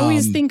 I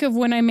always think of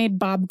when I made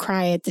Bob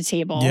cry at the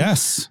table.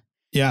 Yes.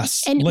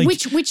 Yes. And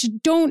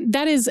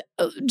that is,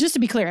 just to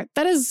be clear,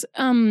 that is,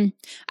 I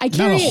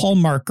carry not a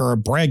hallmark or a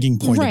bragging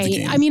point of the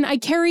game. I mean, I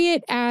carry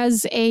it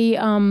as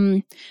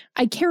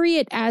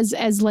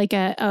like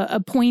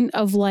a point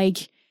of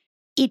like,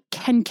 it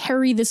can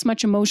carry this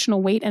much emotional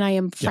weight. And I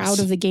am proud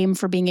of the game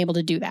for being able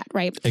to do that.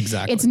 Right.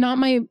 Exactly. It's not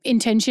my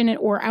intention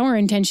or our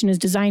intention as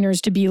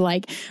designers to be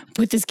like,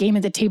 put this game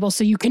at the table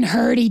so you can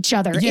hurt each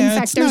other. Yeah, in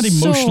fact, it's not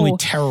emotionally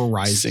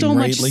terrorizing. So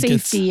right? much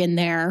safety in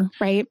there.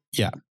 Right.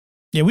 Yeah.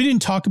 Yeah, we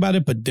didn't talk about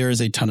it, but there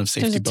is a ton of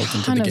safety built into the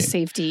game. There's a ton of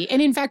safety. And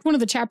in fact, one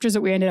of the chapters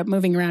that we ended up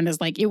moving around is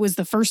like, it was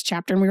the first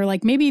chapter. And we were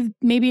like, maybe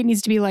it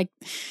needs to be like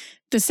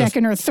the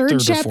second or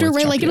third chapter,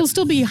 right? Like it'll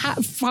still be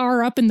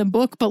far up in the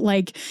book, but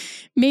like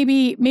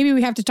maybe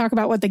we have to talk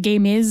about what the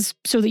game is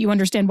so that you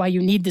understand why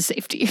you need the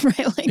safety,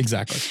 right? Like,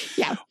 exactly.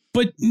 Yeah.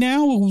 But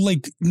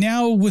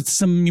now with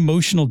some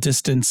emotional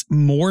distance,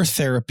 more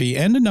therapy,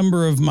 and a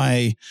number of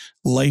my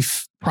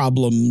life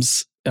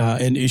problems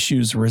and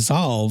issues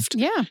resolved.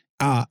 Yeah.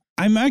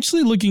 I'm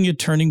actually looking at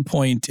Turning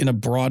Point in a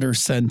broader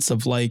sense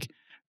of like,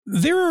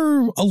 there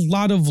are a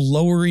lot of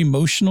lower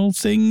emotional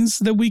things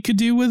that we could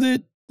do with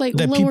it. Like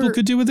people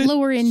could do with it.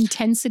 Lower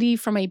intensity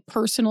from a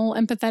personal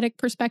empathetic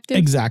perspective.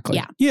 Exactly.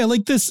 Yeah. Yeah.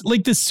 Like this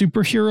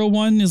superhero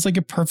one is like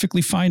a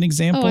perfectly fine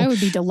example. Oh, I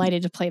would be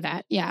delighted to play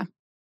that. Yeah.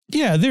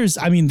 Yeah.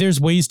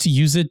 There's ways to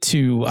use it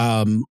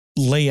to,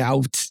 lay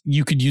out.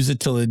 You could use it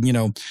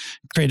to,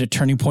 create a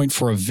turning point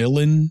for a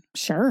villain.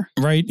 Sure.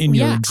 Right. In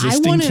your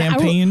existing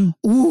campaign.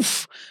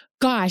 Oof.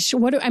 Gosh.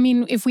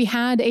 If we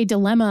had a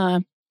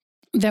dilemma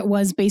that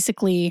was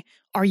basically,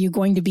 are you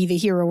going to be the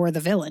hero or the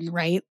villain?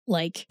 Right.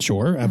 Like,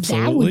 sure.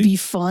 Absolutely. That would be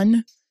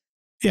fun.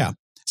 Yeah.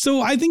 So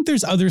I think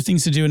there's other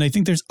things to do. And I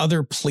think there's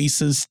other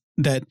places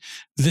that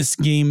this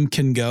game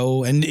can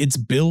go. And it's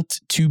built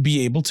to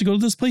be able to go to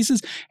those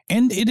places.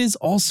 And it is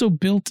also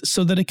built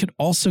so that it could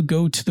also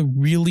go to the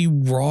really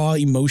raw,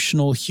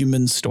 emotional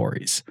human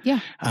stories.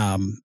 Yeah.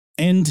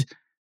 And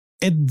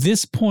at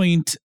this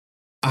point,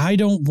 I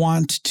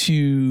want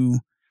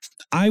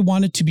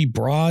it to be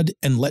broad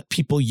and let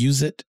people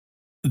use it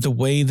the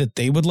way that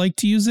they would like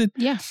to use it.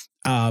 Yeah.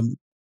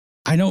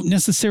 I don't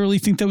necessarily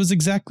think that was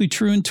exactly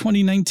true in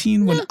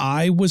 2019 when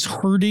I was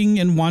hurting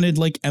and wanted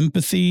like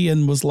empathy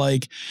and was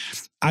like,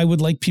 I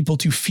would like people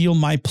to feel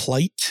my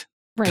plight.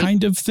 Right.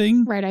 Kind of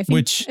thing. Right. I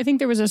think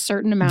there was a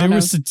certain amount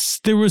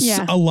there was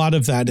a lot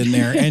of that in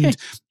there. And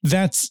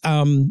that's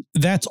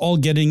all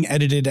getting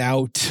edited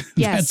out.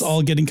 Yes. That's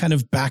all getting kind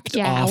of backed off.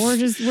 Yeah, we're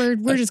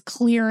just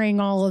clearing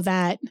all of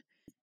that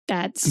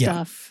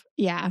stuff.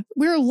 Yeah.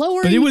 We're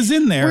lowering, but it was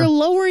in there. We're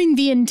lowering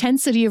the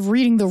intensity of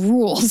reading the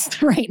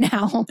rules right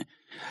now.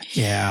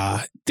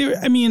 Yeah.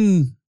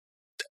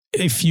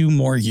 A few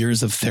more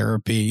years of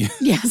therapy.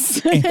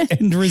 Yes.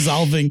 and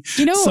resolving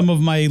some of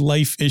my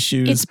life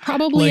issues. It's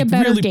probably a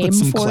better really game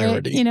for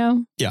clarity. It,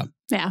 Yeah.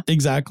 Yeah.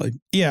 Exactly.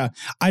 Yeah.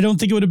 I don't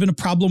think it would have been a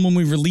problem when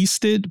we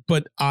released it,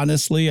 but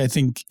honestly, I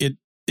think it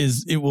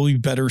will be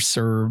better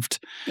served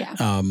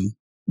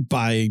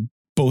by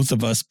both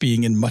of us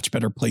being in much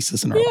better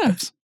places in our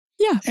lives.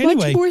 Yeah. Anyway,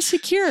 much more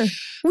secure.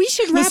 We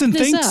should wrap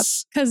this up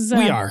because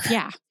we are.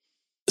 Yeah.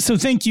 So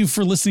thank you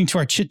for listening to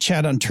our chit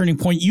chat on Turning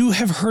Point. You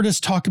have heard us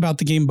talk about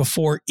the game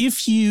before.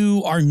 If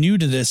you are new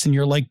to this and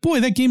you're like,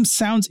 boy, that game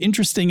sounds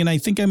interesting and I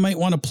think I might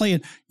want to play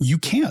it, you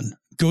can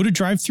go to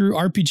Drive-Thru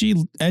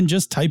RPG and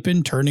just type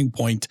in Turning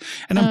Point.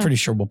 And I'm pretty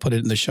sure we'll put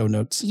it in the show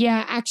notes.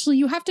 Yeah, actually,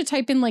 you have to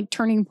type in like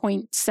Turning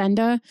Point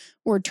Senda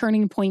or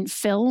Turning Point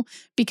Phil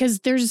because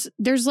there's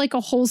like a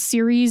whole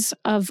series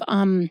of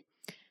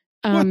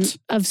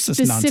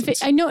specific.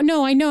 I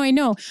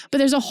know. But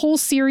there's a whole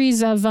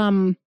series of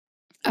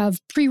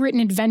pre-written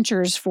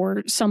adventures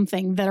for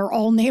something that are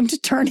all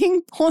named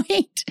Turning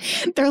Point.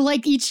 They're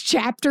like each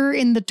chapter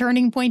in the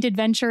Turning Point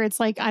adventure. It's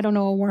like, I don't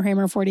know, a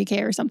Warhammer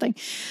 40K or something.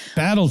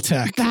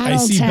 Battletech. I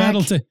see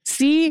Battletech.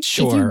 See,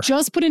 sure. If you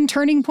just put in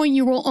Turning Point,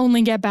 you will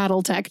only get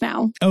Battletech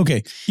now.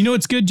 Okay. You know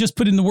what's good? Just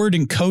put in the word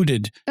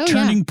encoded.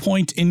 Turning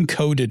Point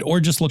encoded,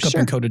 or just look up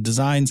encoded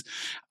designs.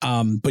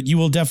 But you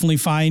will definitely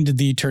find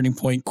the Turning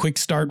Point quick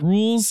start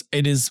rules.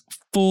 It is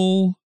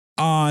full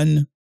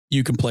on.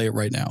 You can play it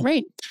right now.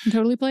 Right. You can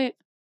totally play it.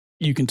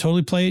 You can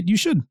totally play it. You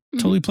should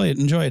totally play it.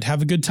 Enjoy it.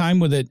 Have a good time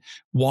with it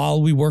while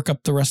we work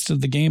up the rest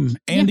of the game.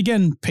 And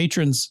again,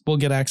 patrons will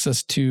get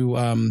access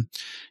to,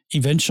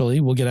 eventually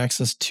we'll get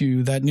access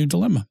to that new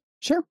dilemma.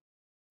 Sure.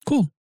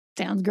 Cool.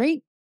 Sounds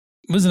great.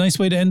 It was a nice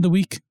way to end the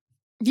week.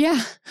 Yeah.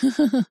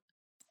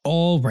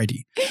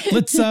 Alrighty.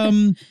 Let's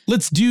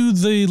do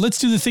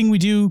the thing we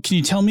do. Can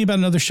you tell me about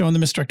another show on the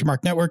Misdirected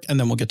Mark Network? And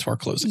then we'll get to our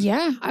closing.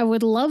 Yeah, I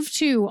would love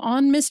to.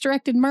 On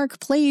Misdirected Mark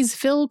Plays,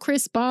 Phil,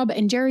 Chris, Bob,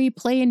 and Jerry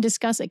play and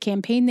discuss a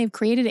campaign they've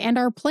created and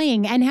are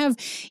playing. And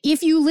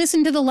if you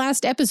listened to the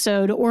last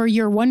episode or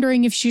you're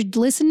wondering if you should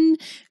listen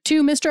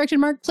to Misdirected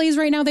Mark Plays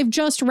right now, they've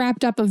just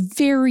wrapped up a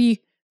very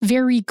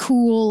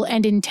cool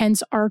and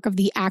intense arc of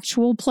the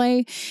actual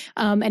play.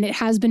 And it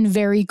has been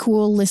very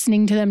cool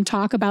listening to them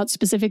talk about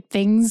specific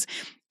things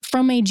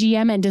from a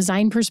GM and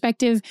design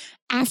perspective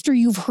after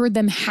you've heard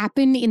them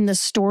happen in the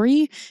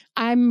story.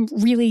 I'm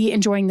really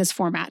enjoying this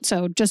format.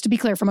 So just to be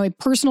clear, from a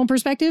personal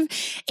perspective,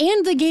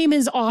 and the game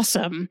is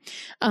awesome.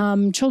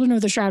 Children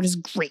of the Shroud is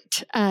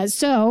great.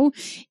 So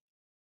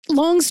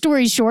long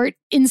story short,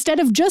 instead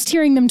of just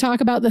hearing them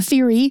talk about the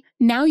theory,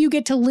 now you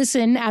get to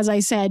listen, as I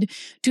said,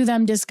 to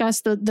them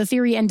discuss the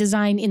theory and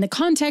design in the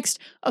context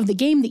of the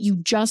game that you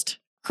just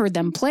heard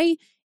them play.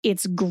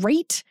 It's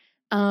great,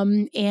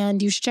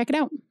 and you should check it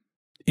out.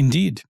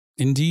 Indeed.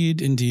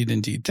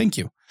 Thank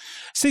you.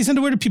 Stacey,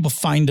 where do people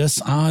find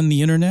us on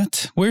the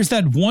internet? Where's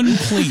that one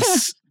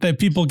place that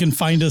people can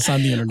find us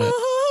on the internet?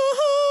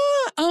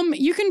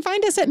 You can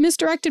find us at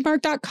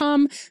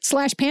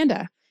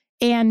misdirectedmark.com/panda.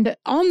 And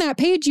on that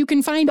page, you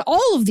can find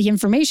all of the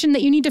information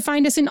that you need to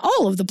find us in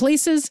all of the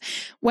places,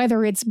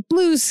 whether it's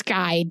Blue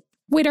Sky,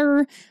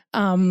 Twitter.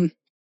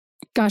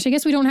 Gosh, I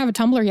guess we don't have a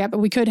Tumblr yet, but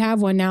we could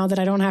have one now that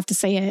I don't have to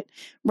say it,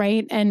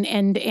 right? And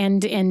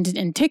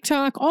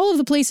TikTok, all of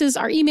the places,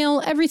 our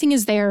email, everything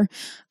is there.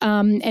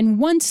 And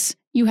once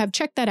you have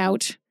checked that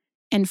out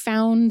and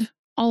found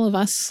all of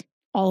us,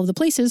 all of the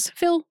places,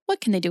 Phil,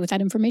 what can they do with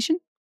that information?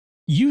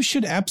 You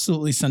should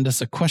absolutely send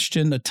us a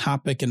question, a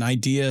topic, an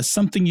idea,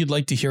 something you'd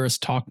like to hear us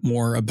talk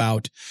more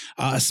about,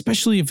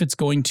 especially if it's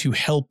going to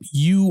help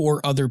you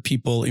or other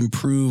people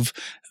improve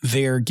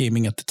their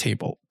gaming at the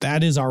table.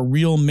 That is our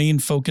real main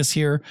focus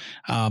here.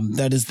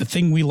 That is the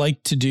thing we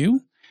like to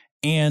do.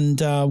 And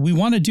we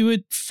want to do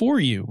it for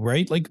you,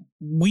 right? Like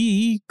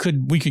we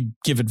could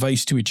give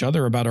advice to each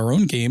other about our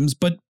own games,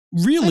 but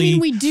really,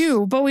 we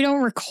do, but we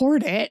don't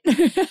record it.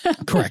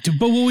 correct.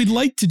 But what we'd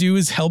like to do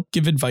is help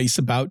give advice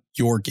about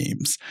your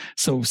games.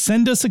 So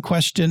send us a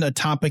question, a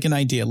topic, an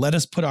idea. Let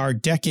us put our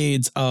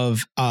decades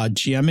of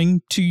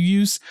GMing to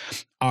use,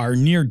 our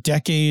near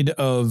decade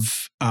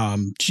of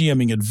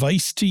GMing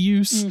advice to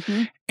use,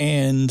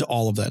 and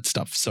all of that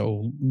stuff.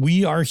 So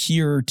we are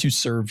here to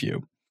serve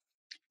you.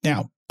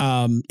 Now,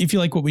 if you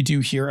like what we do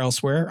here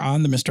elsewhere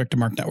on the Misdirected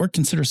Mark Network,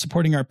 consider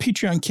supporting our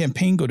Patreon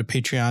campaign. Go to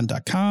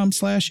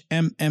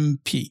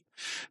patreon.com/MMP.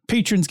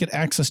 Patrons get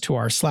access to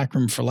our Slack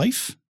room for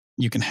life.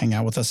 You can hang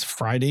out with us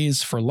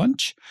Fridays for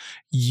lunch.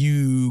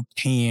 You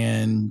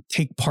can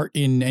take part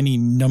in any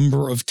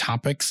number of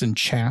topics and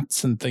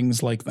chats and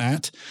things like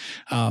that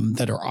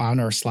that are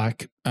on our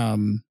Slack,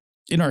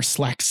 in our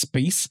Slack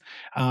space.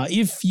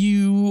 If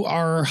you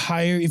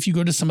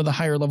go to some of the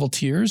higher level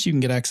tiers, you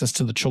can get access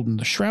to the Children of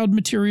the Shroud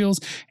materials.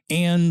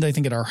 And I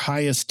think at our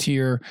highest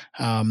tier,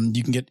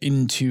 you can get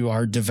into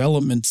our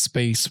development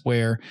space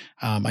where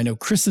I know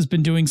Chris has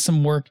been doing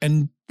some work,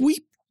 and we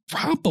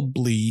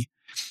probably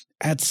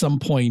at some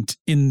point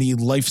in the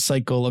life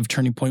cycle of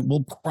Turning Point,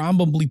 we'll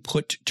probably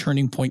put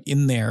Turning Point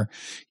in there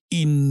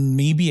in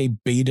maybe a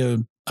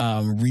beta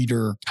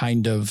reader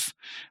kind of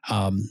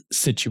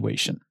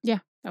situation. Yeah.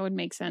 That would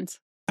make sense.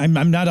 I'm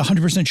not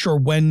 100% sure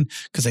when,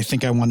 because I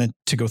think I wanted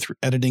to go through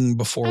editing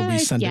before we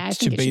send it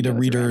to beta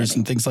readers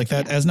and things like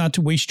that, as not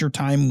to waste your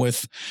time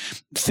with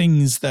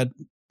things that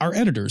our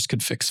editors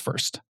could fix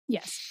first.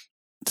 Yes.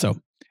 So,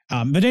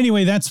 but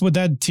anyway, that's what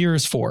that tier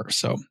is for.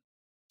 So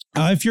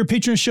if you're a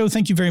patron of the show,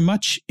 thank you very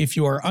much. If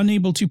you are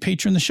unable to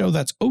patron the show,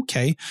 that's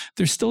okay.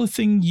 There's still a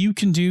thing you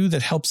can do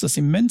that helps us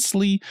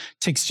immensely,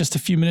 takes just a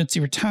few minutes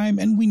of your time,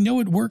 and we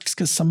know it works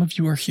because some of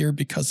you are here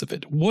because of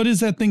it. What is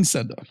that thing,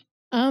 Senda?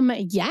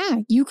 Yeah,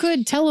 you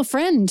could tell a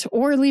friend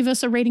or leave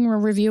us a rating or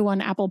review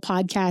on Apple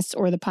Podcasts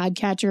or the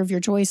podcatcher of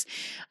your choice.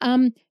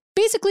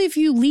 Basically, if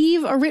you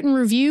leave a written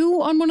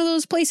review on one of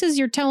those places,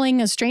 you're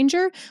telling a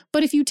stranger.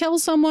 But if you tell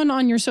someone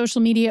on your social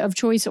media of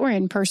choice or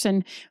in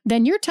person,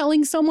 then you're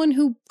telling someone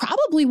who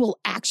probably will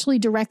actually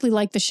directly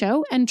like the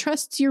show and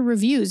trusts your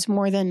reviews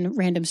more than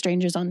random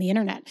strangers on the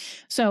internet.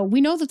 So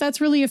we know that that's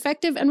really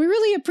effective, and we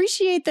really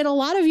appreciate that a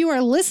lot of you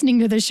are listening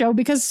to the show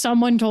because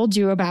someone told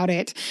you about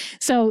it.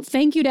 So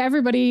thank you to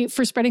everybody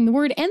for spreading the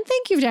word, and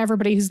thank you to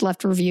everybody who's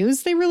left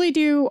reviews. They really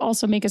do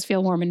also make us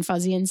feel warm and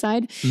fuzzy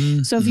inside.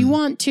 So if you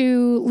want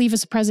to leave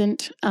us a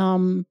present,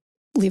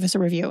 leave us a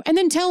review, and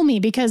then tell me,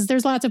 because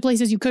there's lots of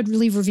places you could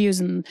leave reviews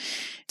and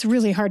it's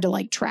really hard to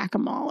like track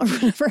them all or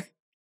whatever.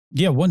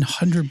 Yeah,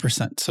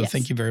 100%. So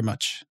thank you very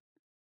much.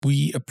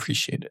 We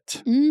appreciate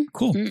it.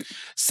 Cool.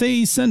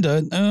 Say,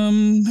 Senda, how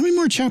many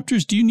more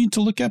chapters do you need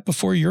to look at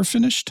before you're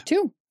finished?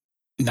 2.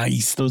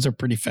 Nice. Those are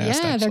pretty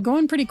fast. Yeah, actually. They're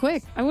going pretty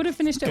quick. I would have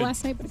finished it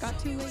last night, but it got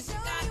too late.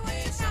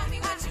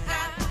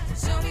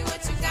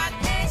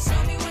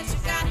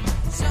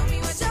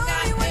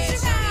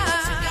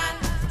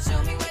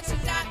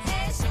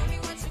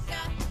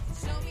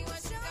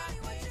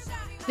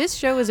 This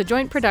show is a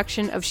joint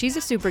production of She's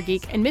a Super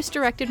Geek and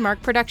Misdirected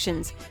Mark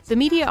Productions, the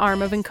media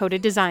arm of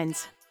Encoded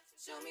Designs.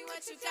 Show me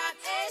what you got,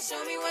 hey,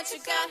 show me what you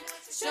got.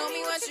 Show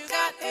me what you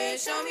got, hey,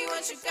 show me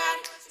what you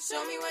got.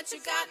 Show me what you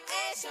got,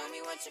 hey, show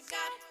me what you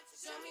got.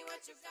 Show me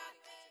what you got,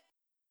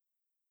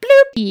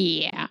 hey.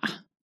 Yeah.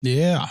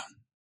 Yeah.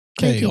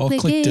 Okay, all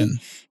clicked in.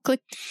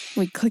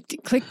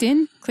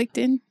 Clicked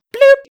in.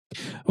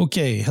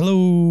 Okay,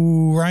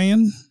 hello,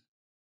 Ryan.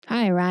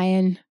 Hi,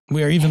 Ryan.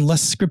 We are even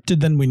less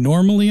scripted than we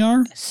normally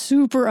are.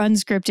 Super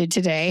unscripted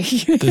today.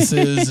 This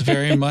is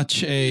very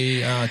much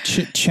a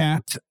chit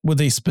chat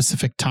with a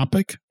specific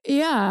topic.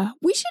 Yeah,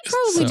 we should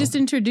probably just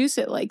introduce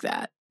it like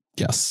that.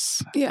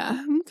 Yes.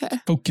 Yeah, okay.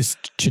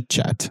 Focused chit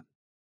chat.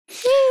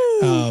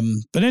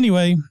 But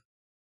anyway,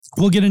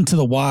 we'll get into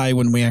the why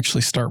when we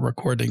actually start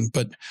recording.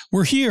 But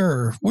we're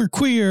here, we're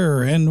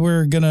queer, and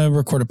we're going to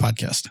record a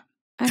podcast.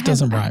 It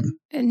doesn't rhyme.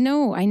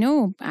 No, I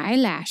know.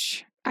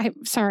 Eyelash.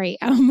 I'm sorry.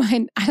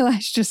 My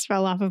eyelash just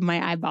fell off of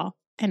my eyeball,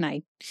 and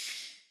I'm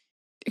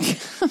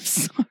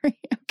sorry.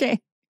 Okay.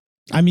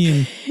 I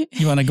mean,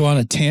 you want to go on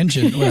a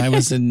tangent? When I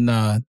was in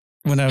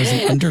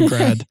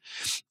undergrad,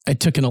 I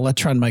took an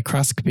electron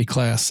microscopy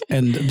class,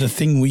 and the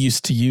thing we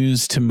used to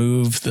use to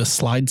move the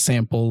slide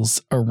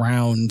samples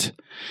around,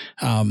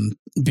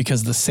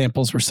 because the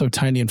samples were so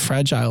tiny and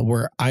fragile,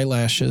 were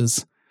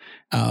eyelashes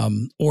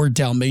or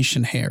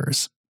Dalmatian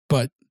hairs,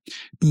 but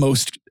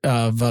most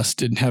of us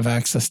didn't have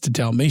access to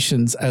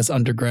Dalmatians as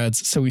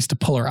undergrads, so we used to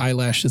pull our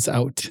eyelashes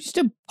out. Just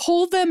to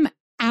pull them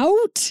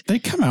out? They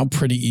come out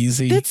pretty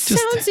easy. That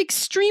sounds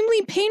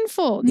extremely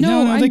painful.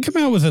 No, they come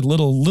out with a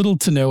little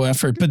to no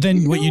effort. But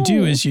then what you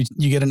do is you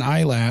get an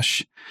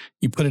eyelash,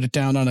 you put it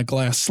down on a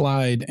glass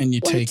slide, and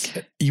you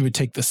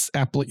take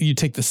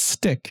the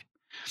stick,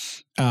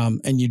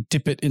 and you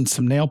dip it in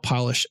some nail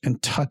polish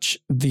and touch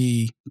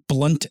the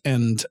blunt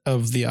end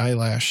of the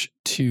eyelash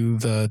to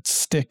the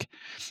stick,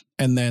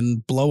 and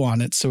then blow on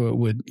it so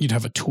you'd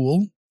have a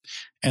tool.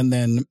 And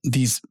then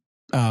these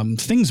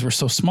things were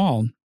so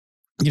small,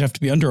 you'd have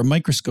to be under a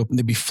microscope and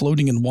they'd be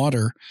floating in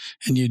water,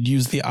 and you'd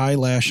use the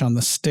eyelash on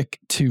the stick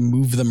to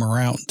move them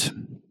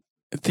around.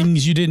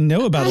 Things you didn't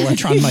know about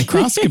electron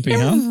microscopy,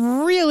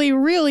 huh? Really,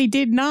 really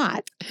did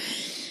not.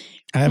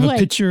 I have a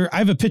picture. I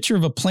have a picture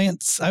of a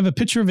plant. I have a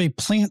picture of a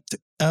plant.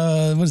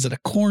 What is it? A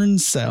corn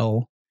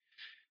cell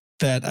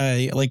that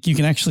you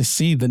can actually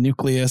see the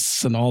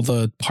nucleus and all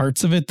the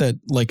parts of it that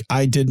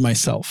I did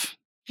myself.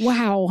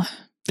 Wow.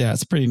 Yeah,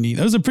 it's pretty neat.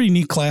 That was a pretty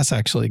neat class,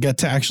 actually. Got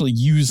to actually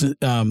use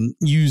an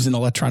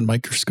electron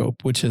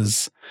microscope, which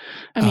is...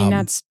 I mean,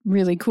 that's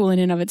really cool in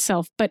and of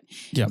itself. But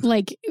yeah.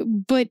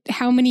 But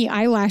how many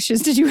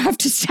eyelashes did you have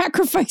to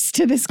sacrifice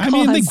to this cause? I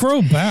mean, they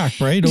grow back,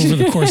 right, over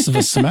the course of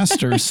a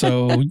semester.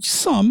 So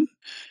some,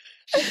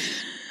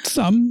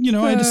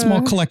 I had a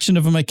small collection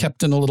of them I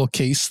kept in a little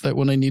case that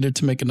when I needed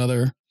to make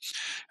another,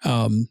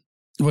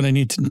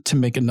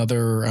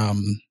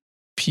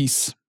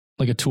 piece,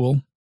 like a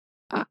tool.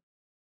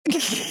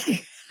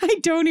 I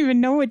don't even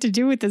know what to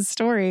do with this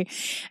story.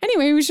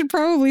 Anyway, we should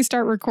probably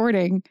start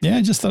recording. Yeah,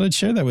 I just thought I'd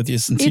share that with you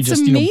since it's you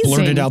just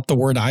blurted out the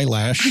word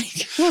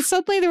eyelash. Well,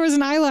 suddenly there was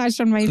an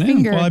eyelash on my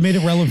finger. Well, I made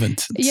it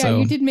relevant. Yeah, so.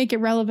 You did make it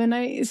relevant.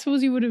 I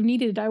suppose you would have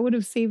needed it. I would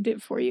have saved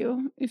it for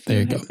you if you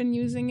had been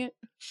using it.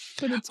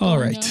 But it's all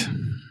right. Now.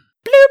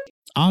 Bloop.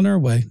 On our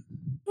way.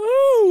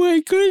 Oh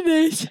my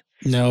goodness.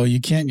 No, you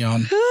can't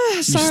yawn.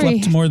 Sorry.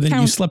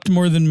 You slept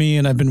more than me,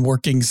 and I've been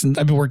working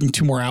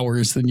 2 more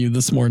hours than you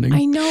this morning.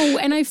 I know,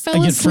 and I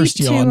fell asleep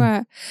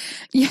too.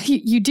 Yeah,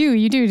 you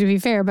do, to be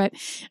fair. But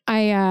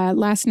I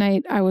last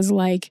night I was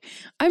like,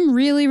 I'm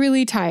really,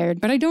 really tired,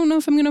 but I don't know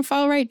if I'm gonna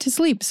fall right to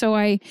sleep. So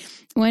I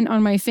went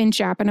on my Finch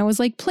app and I was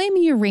like, play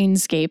me a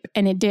Rainscape,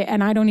 and it did,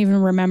 and I don't even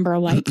remember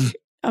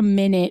a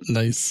minute.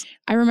 Nice.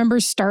 I remember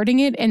starting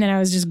it, and then I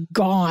was just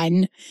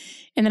gone.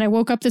 And then I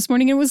woke up this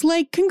morning and was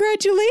like,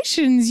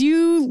 congratulations,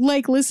 you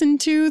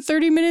listened to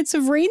 30 minutes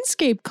of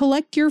Rainscape,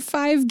 collect your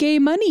 5 gay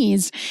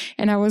monies.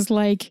 And I was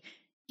like,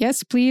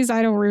 yes, please.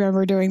 I don't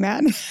remember doing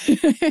that.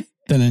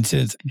 Then it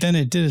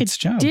did its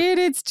job. Did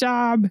its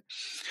job.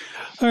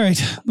 All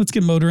right, let's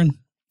get motoring.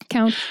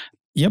 Count.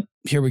 Yep,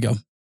 here we go.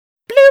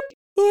 Bloop.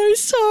 Oh, I'm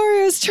sorry.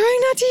 I was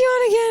trying not to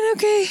yawn again.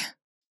 Okay.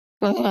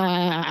 Well,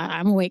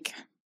 I'm awake.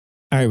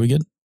 All right, we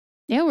good?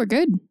 Yeah, we're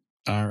good.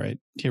 All right,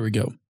 here we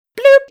go.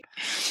 Bloop.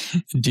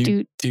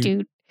 Doot,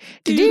 doot.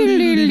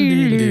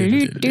 Bloop.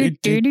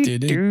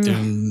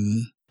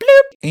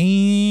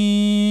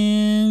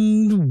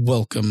 And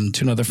welcome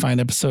to another fine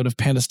episode of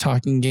Pandas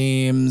Talking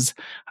Games.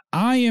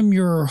 I am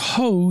your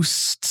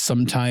host,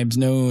 sometimes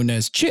known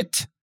as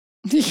Chit.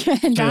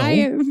 And I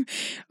am...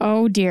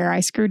 Oh, dear.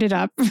 I screwed it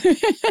up.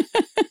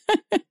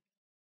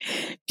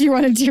 Do you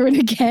want to do it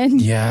again?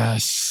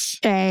 Yes.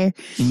 Okay.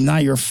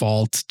 Not your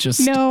fault.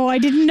 Just no, I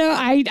didn't know.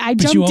 I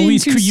jumped in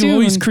too soon. You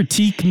always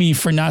critique me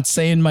for not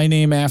saying my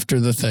name after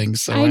the thing.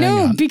 So I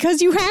know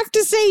because you have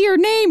to say your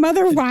name,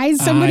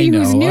 otherwise somebody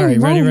who's new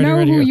won't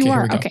know who you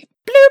are. Okay.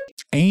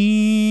 Bloop.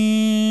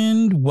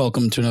 And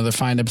welcome to another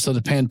fine episode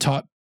of Pan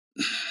Talk.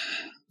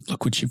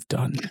 Look what you've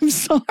done. I'm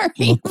sorry.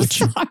 Look what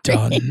you've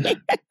done.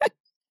 Bloop.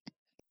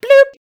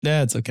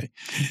 That's okay.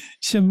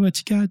 Show me what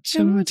you got.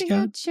 Show me what you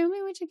got. Show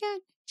me what you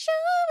got. Show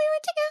me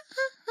what you got.